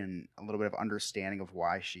backstory and a little bit of understanding of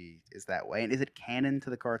why she is that way. And is it canon to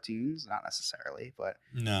the cartoons? Not necessarily, but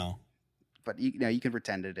No. you can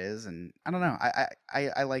pretend it is. And I don't know.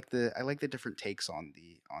 I like the different takes on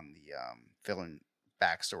the villain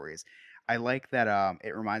backstories. I like that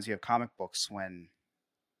it reminds me of comic books when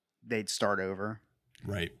they'd start over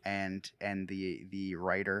Right. and the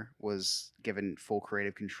writer was given full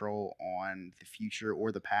creative control on the future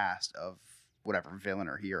or the past of whatever villain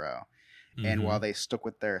or hero. And while Mhm. they stuck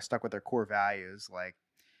with their core values, like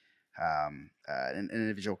an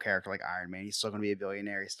individual character like Iron Man, he's still going to be a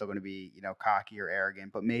billionaire. He's still going to be cocky or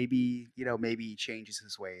arrogant, but maybe he changes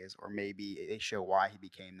his ways, or maybe they show why he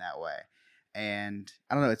became that way. And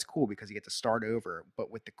I don't know, it's cool because you get to start over,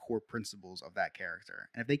 but with the core principles of that character.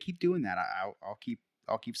 And if they keep doing that, I'll keep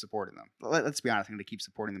supporting them. Let's be honest, I'm going to keep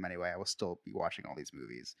supporting them anyway. I will still be watching all these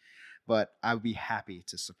movies, but I would be happy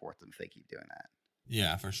to support them if they keep doing that.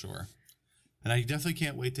 Yeah, for sure. And I definitely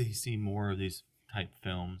can't wait to see more of these type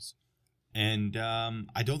films. And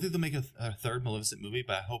I don't think they'll make a third Maleficent movie,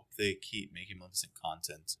 but I hope they keep making Maleficent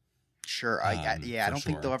content. Sure. I don't for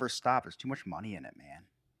think sure. they'll ever stop. There's too much money in it, man.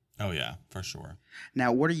 Oh yeah, for sure.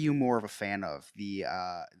 Now, what are you more of a fan of, the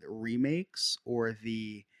remakes or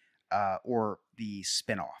the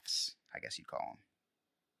spin-offs? I guess you'd call them.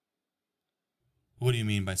 What do you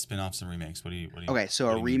mean by spin-offs and remakes? What do you Okay, so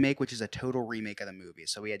what a do you mean? remake, which is a total remake of the movie.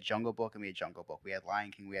 So we had Jungle Book and we had Jungle Book. We had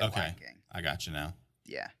Lion King. We had Okay. Lion King. I got you now.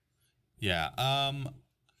 Yeah. Yeah.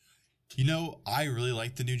 I really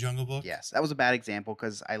like the new Jungle Book. Yes, that was a bad example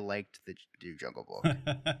because I liked the new Jungle Book.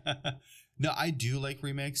 No, I do like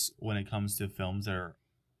remakes when it comes to films that are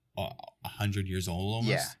 100 years old almost.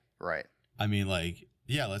 Yeah. Right. I mean, like,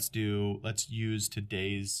 yeah, let's use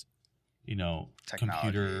today's, Technology.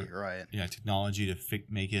 computer, Right. technology to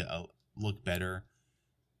make it look better.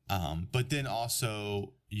 But then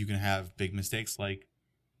also you can have big mistakes like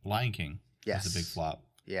Lion King. Yes. Was a big flop.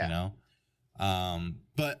 Yeah.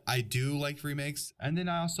 But I do like remakes, and then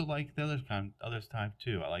I also like the other type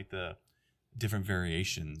too. I like the different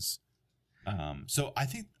variations. So I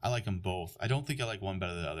think I like them both. I don't think I like one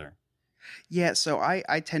better than the other. Yeah, so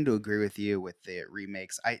I tend to agree with you with the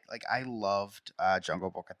remakes. I loved Jungle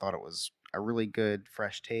Book. I thought it was a really good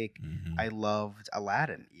fresh take. Mhm. I loved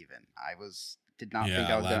Aladdin even. Did not think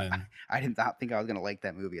Yeah, I was Aladdin. gonna I did not think I was gonna like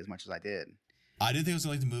that movie as much as I did. I didn't think I was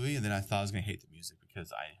gonna like the movie, and then I thought I was gonna hate the music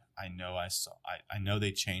because I know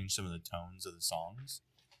they changed some of the tones of the songs,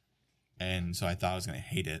 and so I thought I was gonna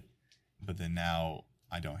hate it, but then now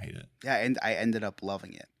I don't hate it. Yeah, and I ended up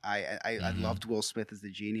loving it. I Mhm. loved Will Smith as the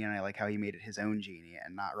genie, and I like how he made it his own genie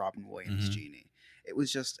and not Robin Williams' Mhm. genie. It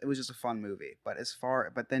was just a fun movie. But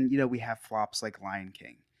then we have flops like Lion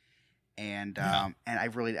King, and Yeah. and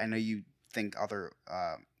I know you think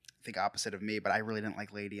think opposite of me, but I really didn't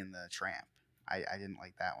like Lady and the Tramp. I didn't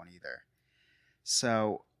like that one either.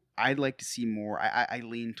 So I'd like to see more. I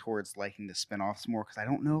lean towards liking the spinoffs more because I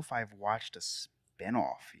don't know if I've watched a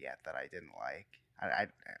spinoff yet that I didn't like. I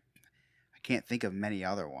can't think of many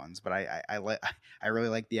other ones, but I really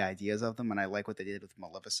like the ideas of them, and I like what they did with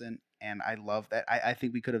Maleficent, and I love that. I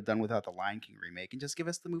think we could have done without the Lion King remake and just give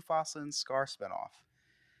us the Mufasa and Scar spinoff.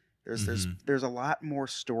 There's a lot more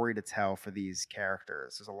story to tell for these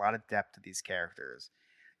characters. There's a lot of depth to these characters.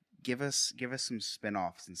 Give us some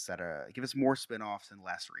spin-offs give us more spin-offs and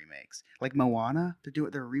less remakes. Like Moana,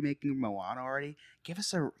 they're remaking Moana already. Give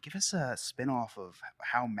us a spin-off of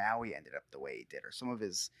how Maui ended up the way he did, or some of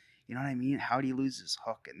his, you know what I mean? How did he lose his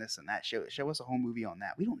hook and this and that? Show us a whole movie on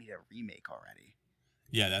that. We don't need a remake already.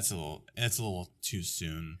 Yeah, that's a little too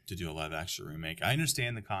soon to do a live action remake. I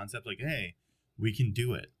understand the concept, like, hey, we can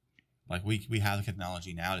do it. Like we have the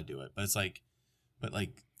technology now to do it, but it's like,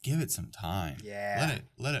 give it some time. Yeah.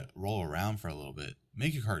 Let it roll around for a little bit.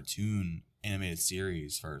 Make a cartoon animated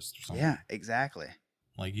series first or something. Yeah, exactly.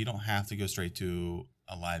 Like, you don't have to go straight to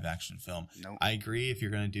a live action film. Nope. I agree, if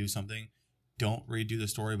you're going to do something, don't redo the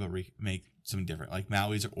story, but make something different. Like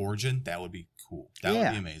Maui's origin, that would be cool. That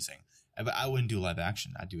would be amazing. But I wouldn't do live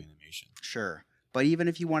action. I'd do animation. Sure. But even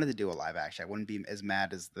if you wanted to do a live action, I wouldn't be as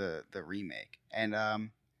mad as the remake. And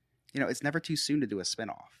it's never too soon to do a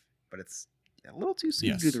spinoff, but it's a little too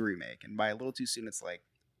soon to do the remake. And by a little too soon, it's like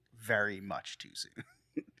very much too soon.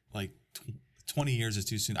 Like 20 years is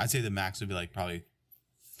too soon. I'd say the max would be like probably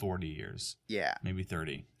 40 years. Yeah. Maybe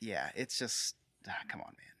 30. Yeah. It's just, come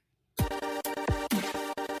on, man.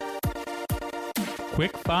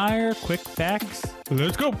 Quick fire, quick facts.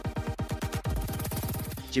 Let's go.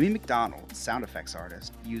 Jimmy McDonald, sound effects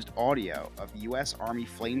artist, used audio of U.S. Army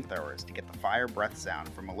flamethrowers to get the fire breath sound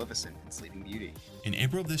from Maleficent in Sleeping Beauty. In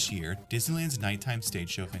April of this year, Disneyland's nighttime stage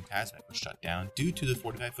show Fantasmic was shut down due to the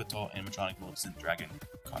 45-foot-tall animatronic Maleficent dragon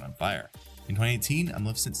caught on fire. In 2018, a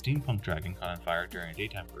Maleficent steampunk dragon caught on fire during a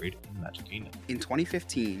daytime parade in the Magic Kingdom. In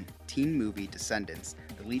 2015, teen movie Descendants,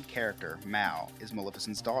 the lead character, Mal, is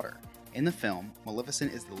Maleficent's daughter. In the film,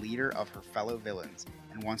 Maleficent is the leader of her fellow villains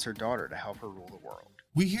and wants her daughter to help her rule the world.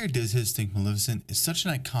 We hear Disney's think Maleficent is such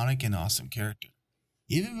an iconic and awesome character,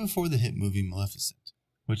 even before the hit movie Maleficent,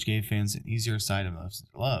 which gave fans an easier side of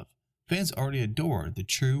Maleficent to love. Fans already adored the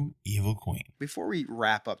true evil queen. Before we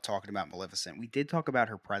wrap up talking about Maleficent, we did talk about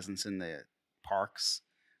her presence in the parks,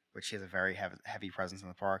 which she has a very heavy presence in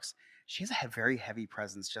the parks. She has a very heavy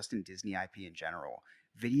presence just in Disney IP in general.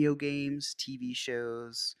 Video games, TV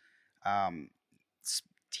shows,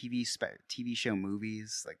 TV show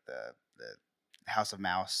movies, like the House of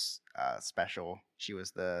Mouse special. She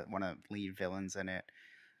was one of the lead villains in it.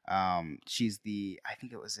 She's I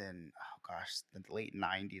think it was in, the late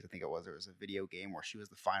 90s, I think it was. There was a video game where she was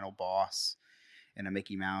the final boss in a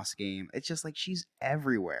Mickey Mouse game. It's just like she's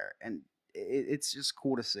everywhere, and it's just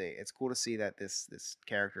cool to see. It's cool to see that this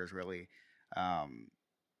character has really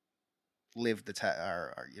lived the test,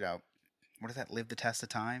 or what is that? Live the test of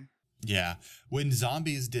time. Yeah, when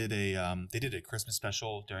Zombies did they did a Christmas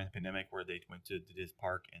special during the pandemic where they went to this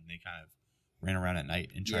park and they kind of ran around at night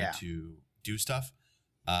and tried to do stuff.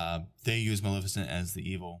 They used Maleficent as the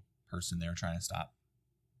evil person they were trying to stop.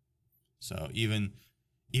 So even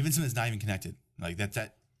something that's not even connected, like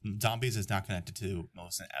that Zombies is not connected to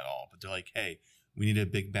Maleficent at all. But they're like, hey, we need a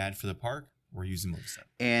big bad for the park. We're using Maleficent.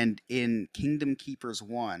 And in Kingdom Keepers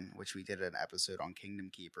 1, which we did an episode on Kingdom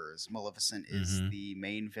Keepers, Maleficent is the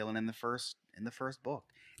main villain in the first book.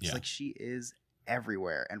 It's like she is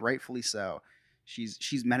everywhere, and rightfully so.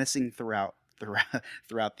 She's menacing throughout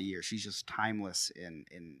the year. She's just timeless in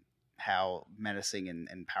how menacing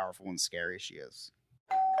and powerful and scary she is.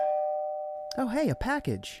 Oh, hey, a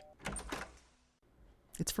package.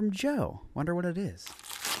 It's from Joe. Wonder what it is.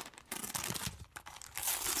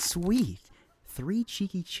 Sweet. 3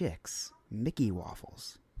 cheeky chicks. Mickey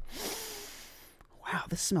waffles. Wow,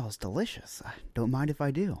 this smells delicious. Don't mind if I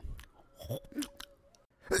do.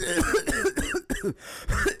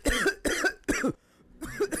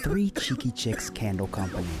 3 Cheeky Chicks Candle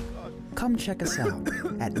Company. Come check us out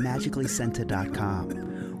at magicallyscented.com,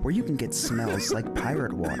 where you can get smells like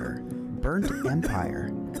pirate water, burnt empire,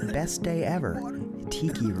 best day ever,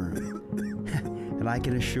 tiki room. And I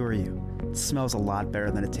can assure you, it smells a lot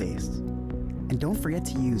better than it tastes. And don't forget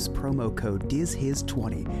to use promo code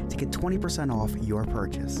DizHiz20 to get 20% off your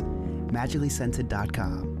purchase.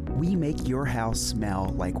 magicallyscented.com. We make your house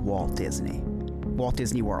smell like Walt Disney. Walt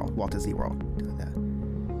Disney World.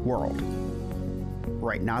 World.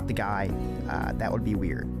 Right, not the guy. That would be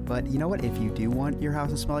weird. But you know what? If you do want your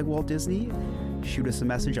house to smell like Walt Disney, shoot us a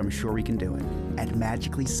message. I'm sure we can do it. At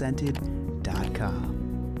magicallyscented.com.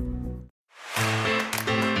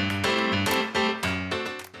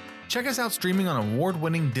 Check us out streaming on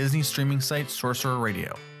award-winning Disney streaming site Sorcerer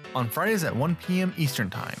Radio. on Fridays at 1 p.m. Eastern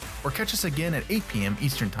Time, or catch us again at 8 p.m.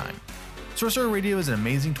 Eastern Time. Sorcerer Radio is an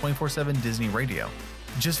amazing 24/7 Disney radio.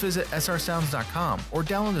 Just visit srsounds.com or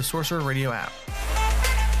download the Sorcerer Radio app.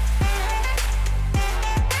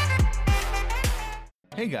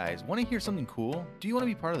 Hey guys, want to hear something cool? Do you want to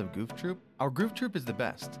be part of the Goof Troop? Our Goof Troop is the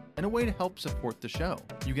best, and a way to help support the show.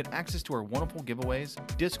 You get access to our wonderful giveaways,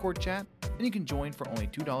 Discord chat, and you can join for only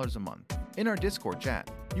 $2 a month. In our Discord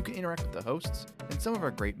chat, you can interact with the hosts and some of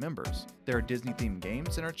our great members. There are Disney-themed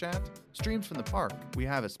games in our chat, streams from the park, we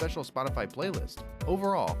have a special Spotify playlist.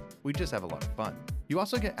 Overall, we just have a lot of fun. You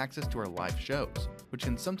also get access to our live shows, which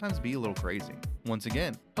can sometimes be a little crazy. Once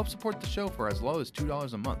again, help support the show for as low as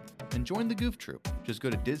 $2 a month and join the Goof Troop. Just go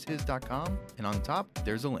to dizhiz.com and on top,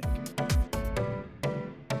 there's a link.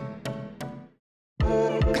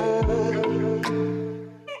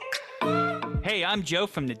 Hey, I'm Joe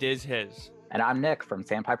from the Diz Hiz. And I'm Nick from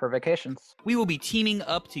Sandpiper Vacations. We will be teaming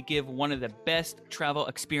up to give one of the best travel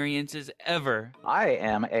experiences ever. I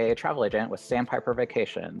am a travel agent with Sandpiper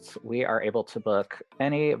Vacations. We are able to book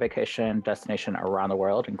any vacation destination around the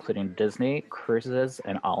world, including Disney, cruises,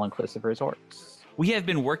 and all-inclusive resorts. We have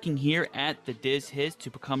been working here at the Diz Hiz to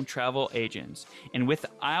become travel agents. And with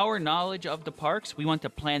our knowledge of the parks, we want to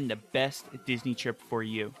plan the best Disney trip for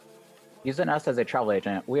you. Using us as a travel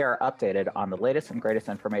agent, we are updated on the latest and greatest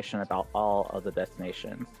information about all of the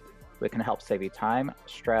destinations. We can help save you time,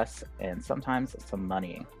 stress, and sometimes some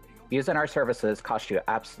money. Using our services costs you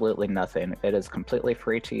absolutely nothing. It is completely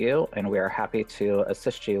free to you, and we are happy to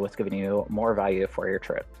assist you with giving you more value for your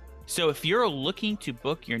trip. So if you're looking to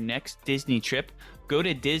book your next Disney trip, go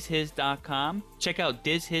to dizhiz.com, check out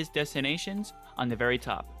Diz Hiz destinations on the very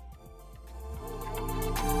top.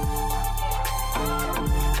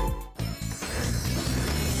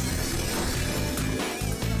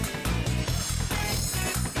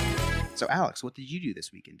 So, Alex, what did you do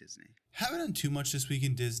this week in Disney? Haven't done too much this week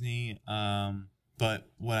in Disney, but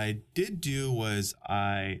what I did do was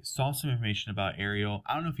I saw some information about Ariel.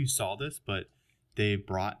 I don't know if you saw this, but they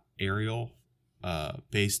brought Ariel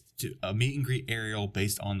based to a meet and greet Ariel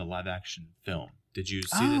based on the live action film. Did you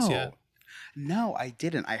see this yet? No, I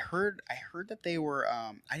didn't. I heard that they were.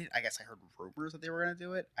 I guess I heard rumors that they were going to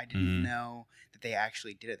do it. I didn't know that they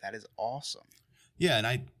actually did it. That is awesome.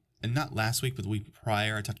 Yeah, and not last week, but the week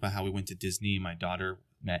prior, I talked about how we went to Disney. My daughter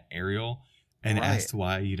met Ariel and asked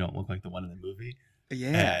why you don't look like the one in the movie.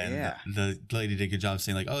 Yeah. The lady did a good job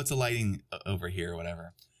saying like, oh, it's a lighting over here or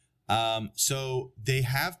whatever. So they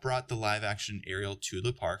have brought the live action Ariel to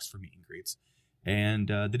the parks for meet and greets. And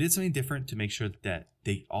they did something different to make sure that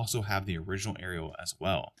they also have the original Ariel as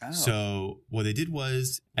well. Oh. So what they did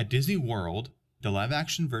was at Disney World, the live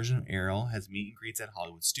action version of Ariel has meet and greets at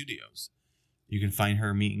Hollywood Studios. You can find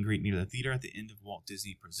her meet and greet near the theater at the end of Walt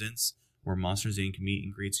Disney Presents, where Monsters, Inc. meet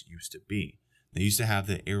and greets used to be. They used to have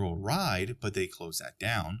the Ariel ride, but they closed that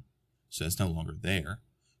down, so it's no longer there.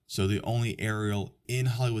 So the only Ariel in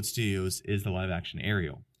Hollywood Studios is the live-action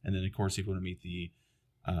Ariel. And then, of course, if you want to meet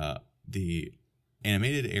the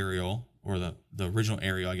animated Ariel, or the original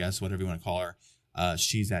Ariel, I guess, whatever you want to call her,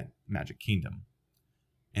 she's at Magic Kingdom.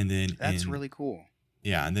 And then that's really cool.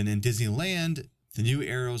 Yeah, and then in Disneyland, the new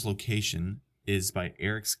Ariel's location is by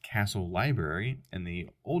Eric's Castle Library, and the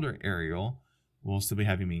older Ariel will still be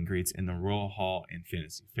having meet and greets in the Royal Hall and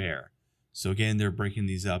Fantasy Fair. So again, they're breaking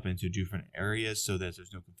these up into different areas so that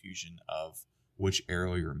there's no confusion of which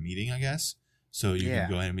Ariel you're meeting, I guess. So you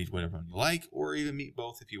can go ahead and meet whatever one you like, or even meet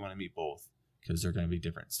both if you want to meet both, because they're going to be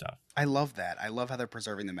different stuff. I love that. I love how they're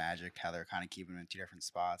preserving the magic, how they're kind of keeping them in two different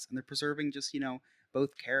spots, and they're preserving just,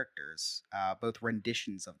 both characters, both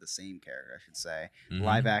renditions of the same character, I should say,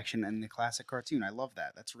 live action and the classic cartoon. I love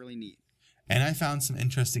that. That's really neat. And I found some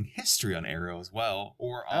interesting history on Ariel as well,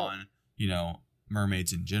 or on,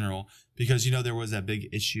 mermaids in general, because, there was that big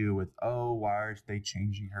issue with, why are they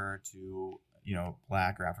changing her to,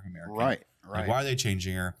 Black or African American? Right. Like, why are they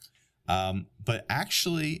changing her? But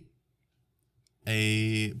actually,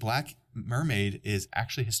 a black mermaid is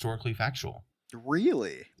actually historically factual.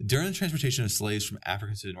 Really? During the transportation of slaves from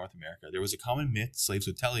Africa to North America, there was a common myth slaves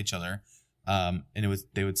would tell each other, and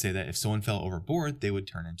they would say that if someone fell overboard, they would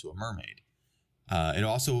turn into a mermaid. It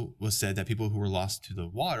also was said that people who were lost to the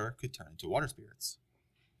water could turn into water spirits.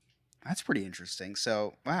 That's pretty interesting.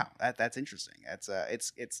 So, wow, that's interesting. That's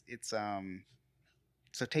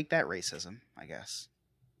so take that racism, I guess.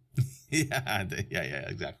 yeah,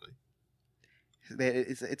 exactly.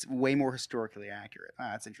 It's way more historically accurate.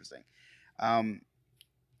 That's interesting.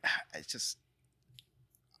 It's just,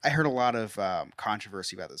 I heard a lot of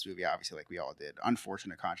controversy about this movie, obviously, like we all did.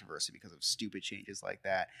 Unfortunate controversy because of stupid changes like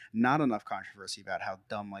that. Not enough controversy about how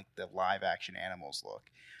dumb, like, the live-action animals look.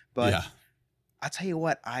 But yeah. I'll tell you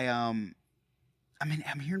what, I'm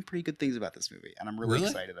hearing pretty good things about this movie, and I'm really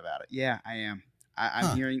excited about it. Yeah, I am.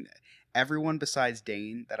 I'm hearing everyone besides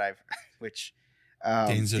Dane that I've, which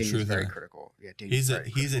Dane's a truther. Very critical. Yeah, He's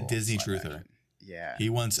a Disney truther. Action. Yeah, he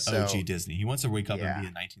wants OG Disney. He wants to wake up and be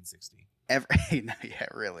in 1960. Yeah,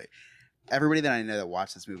 really. Everybody that I know that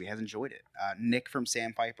watched this movie has enjoyed it. Nick from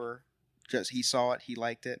Sandpiper, he saw it, he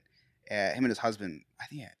liked it. Him and his husband,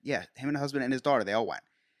 him and his husband and his daughter, they all went.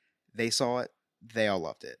 They saw it, they all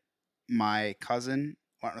loved it. My cousin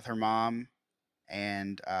went with her mom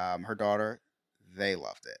and her daughter, they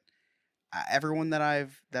loved it. Everyone that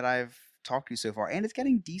I've talked to so far, and it's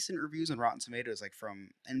getting decent reviews on Rotten Tomatoes,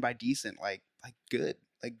 and by decent,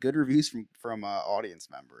 good reviews from audience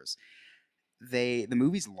members. The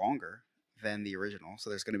movie's longer than the original, so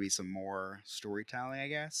there's going to be some more storytelling, I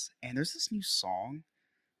guess. And there's this new song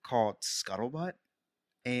called Scuttlebutt,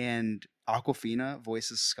 and Aquafina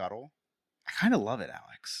voices Scuttle. I kind of love it,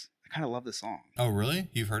 Alex. I kind of love the song. Oh, really?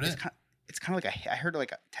 You've heard it? It's kind of I heard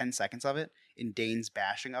 10 seconds of it in Dane's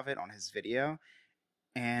bashing of it on his video.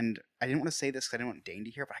 And I didn't want to say this because I didn't want Dane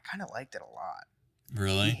to hear, but I kind of liked it a lot.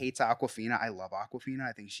 Really? He hates Aquafina. I love Aquafina.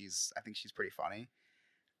 I think she's pretty funny.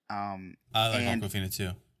 I like Aquafina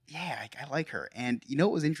too. Yeah, I like her. And you know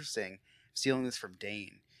what was interesting? Stealing this from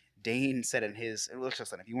Dane. Dane said in his,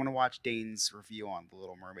 listen, if you want to watch Dane's review on The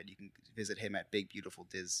Little Mermaid, you can visit him at Big Beautiful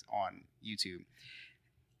Diz on YouTube.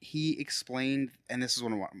 He explained, and this is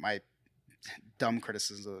one of my dumb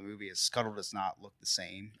criticisms of the movie, is Scuttle does not look the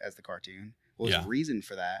same as the cartoon. Well, there's a reason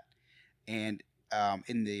for that. And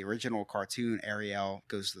in the original cartoon, Ariel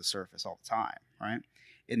goes to the surface all the time, right?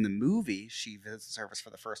 In the movie, she visits the surface for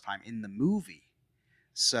the first time in the movie.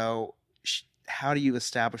 So how do you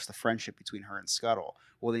establish the friendship between her and Scuttle?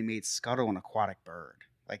 Well, they made Scuttle an aquatic bird.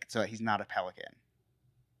 So he's not a pelican.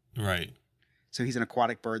 Right. So he's an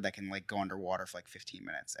aquatic bird that can go underwater for 15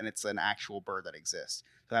 minutes. And it's an actual bird that exists.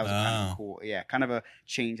 So that was kind of cool. Yeah, kind of a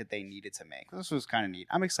change that they needed to make. This was kind of neat.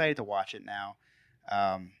 I'm excited to watch it now.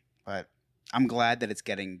 But I'm glad that it's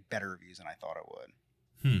getting better reviews than I thought it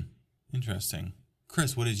would. Interesting.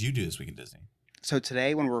 Chris, what did you do this week at Disney? So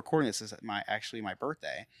today, when we're recording this, is my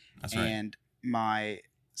birthday. That's right. And my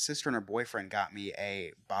sister and her boyfriend got me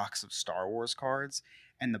a box of Star Wars cards,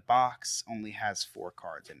 and the box only has 4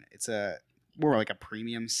 cards in it. It's more like a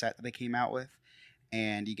premium set that they came out with,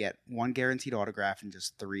 and you get 1 guaranteed autograph and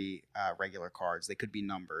just 3 regular cards. They could be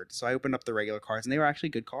numbered. So I opened up the regular cards, and they were actually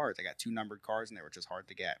good cards. I got 2 numbered cards, and they were just hard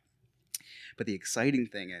to get. But the exciting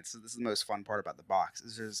thing, and this is the most fun part about the box,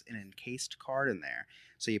 is there's an encased card in there.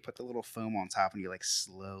 So you put the little foam on top and you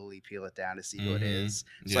slowly peel it down to see who it is.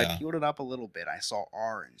 So I peeled it up a little bit. I saw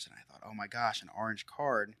orange and I thought, oh my gosh, an orange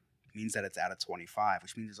card means that it's out of 25,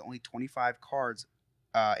 which means there's only 25 cards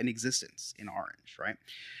in existence in orange, right?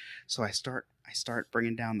 So I start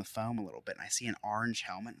bringing down the foam a little bit, and I see an orange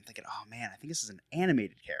helmet. I'm thinking, oh man, I think this is an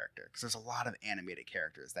animated character, because there's a lot of animated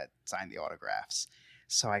characters that sign the autographs.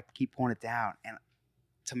 So I keep pulling it down, and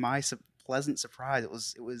to my pleasant surprise, it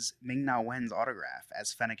was Ming-Na Wen's autograph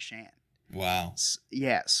as Fennec Shan. Wow.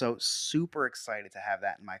 Yeah, so super excited to have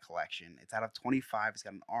that in my collection. It's out of 25. It's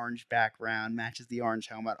got an orange background, matches the orange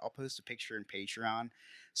helmet. I'll post a picture in Patreon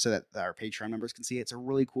so that our Patreon members can see it. It's a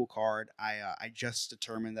really cool card. I just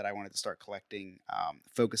determined that I wanted to start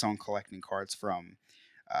focus on collecting cards from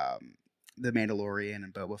The Mandalorian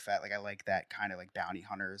and Boba Fett. I like that kind of bounty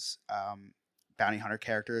hunter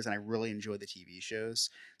characters, and I really enjoy the TV shows,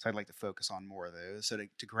 so I'd like to focus on more of those. So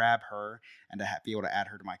to grab her and to be able to add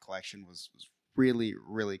her to my collection was really,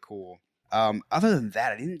 really cool. Other than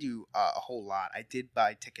that, I didn't do a whole lot. I did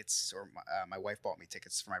buy tickets, or my wife bought me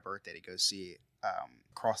tickets for my birthday to go see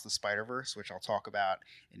Across the Spider-Verse, which I'll talk about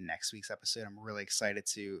in next week's episode. I'm really excited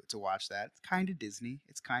to watch that. It's kind of Disney.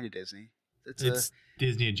 It's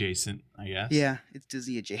Disney adjacent, I guess. Yeah, it's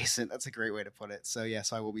Disney adjacent. That's a great way to put it. So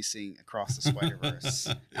yes, I will be seeing Across the Spider-Verse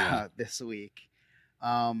this week.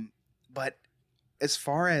 But as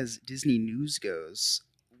far as Disney news goes,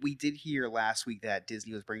 we did hear last week that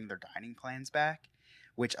Disney was bringing their dining plans back,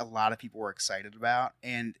 which a lot of people were excited about.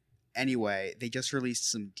 And anyway, they just released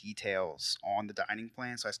some details on the dining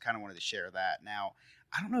plan, so I just kind of wanted to share that. Now,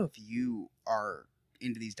 I don't know if you are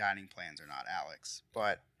into these dining plans or not, Alex,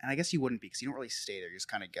 and I guess you wouldn't be because you don't really stay there, you just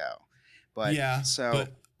kind of go. But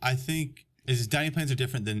I think dining plans are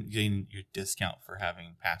different than getting your discount for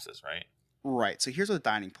having passes, right? Right. So here's what the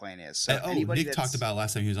dining plan is. So Nick talked about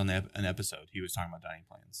last time he was on an episode. He was talking about dining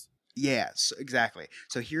plans. Yes, exactly.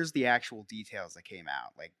 So here's the actual details that came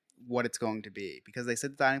out. what it's going to be, because they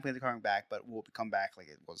said the dining plans are coming back, but will it come back like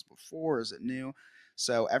it was before? Is it new?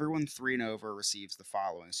 So everyone 3 and over receives the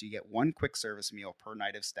following. So you get 1 quick service meal per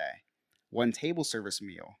night of stay, 1 table service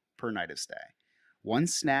meal per night of stay, 1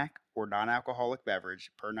 snack or non-alcoholic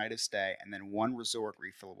beverage per night of stay, and then 1 resort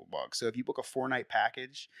refillable mug. So if you book a 4-night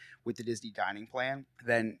package with the Disney dining plan,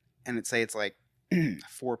 then, and it's like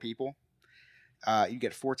 4 people, you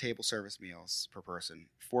get 4 table service meals per person,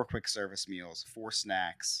 4 quick service meals, 4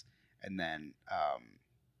 snacks, and then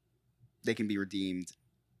they can be redeemed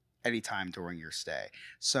anytime during your stay.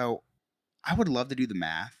 So I would love to do the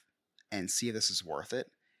math and see if this is worth it.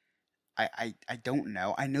 I don't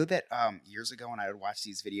know. I know that years ago when I would watch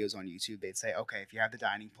these videos on YouTube, they'd say, okay, if you have the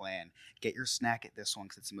dining plan, get your snack at this one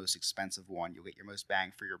because it's the most expensive one. You'll get your most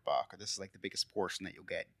bang for your buck, or this is like the biggest portion that you'll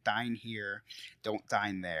get. Dine here, don't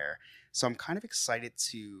dine there. So I'm kind of excited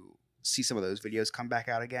to see some of those videos come back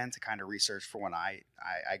out again to kind of research for when I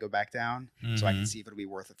go back down, so I can see if it'll be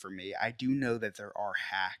worth it for me. I do know that there are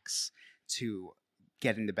hacks to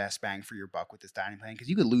getting the best bang for your buck with this dining plan, because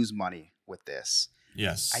you could lose money with this.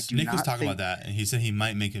 Yes, Nick was talking about that, and he said he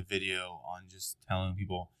might make a video on just telling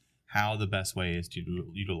people how the best way is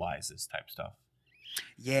to utilize this type of stuff.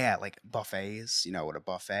 Yeah, like buffets. Would a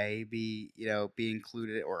buffet be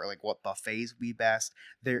included, or like what buffets would be best?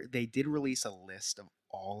 They did release a list of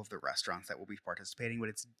all of the restaurants that will be participating, but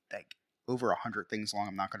it's like over 100 things long.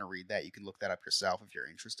 I'm not going to read that. You can look that up yourself if you're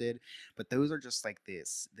interested. But those are just like the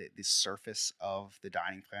surface of the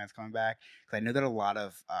dining plans coming back. Because I know that a lot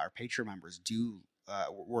of our Patreon members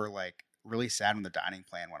were like really sad when the dining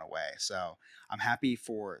plan went away. So I'm happy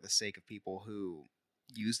for the sake of people who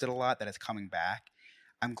used it a lot that it's coming back.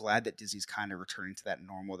 I'm glad that Disney's kind of returning to that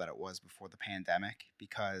normal that it was before the pandemic,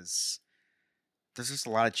 because there's just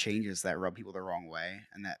a lot of changes that rub people the wrong way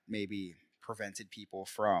and that maybe prevented people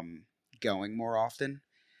from going more often.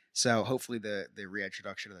 So hopefully the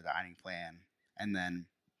reintroduction of the dining plan and then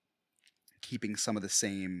keeping some of the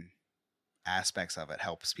same aspects of it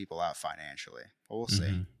helps people out financially. But we'll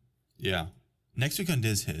see. Yeah. Next week on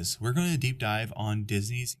Diz His, we're going to deep dive on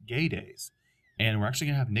Disney's Gay Days. And we're actually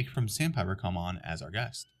going to have Nick from Sandpiper come on as our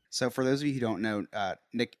guest. So for those of you who don't know,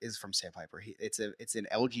 Nick is from Sandpiper. It's an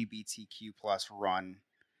LGBTQ plus run,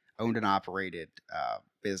 owned and operated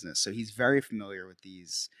business. So he's very familiar with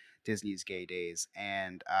these Disney's Gay Days.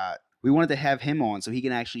 And we wanted to have him on so he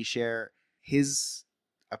can actually share his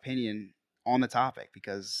opinion on the topic,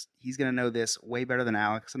 because he's going to know this way better than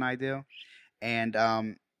Alex and I do. And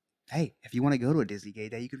hey, if you want to go to a Disney Gay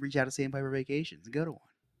Day, you can reach out to Sandpiper Vacations and go to one.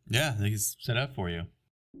 Yeah, they can set up for you.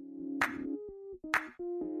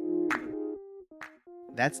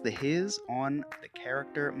 That's the His on the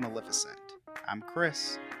character Maleficent. I'm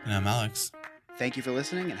Chris. And I'm Alex. Thank you for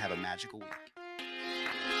listening and have a magical week.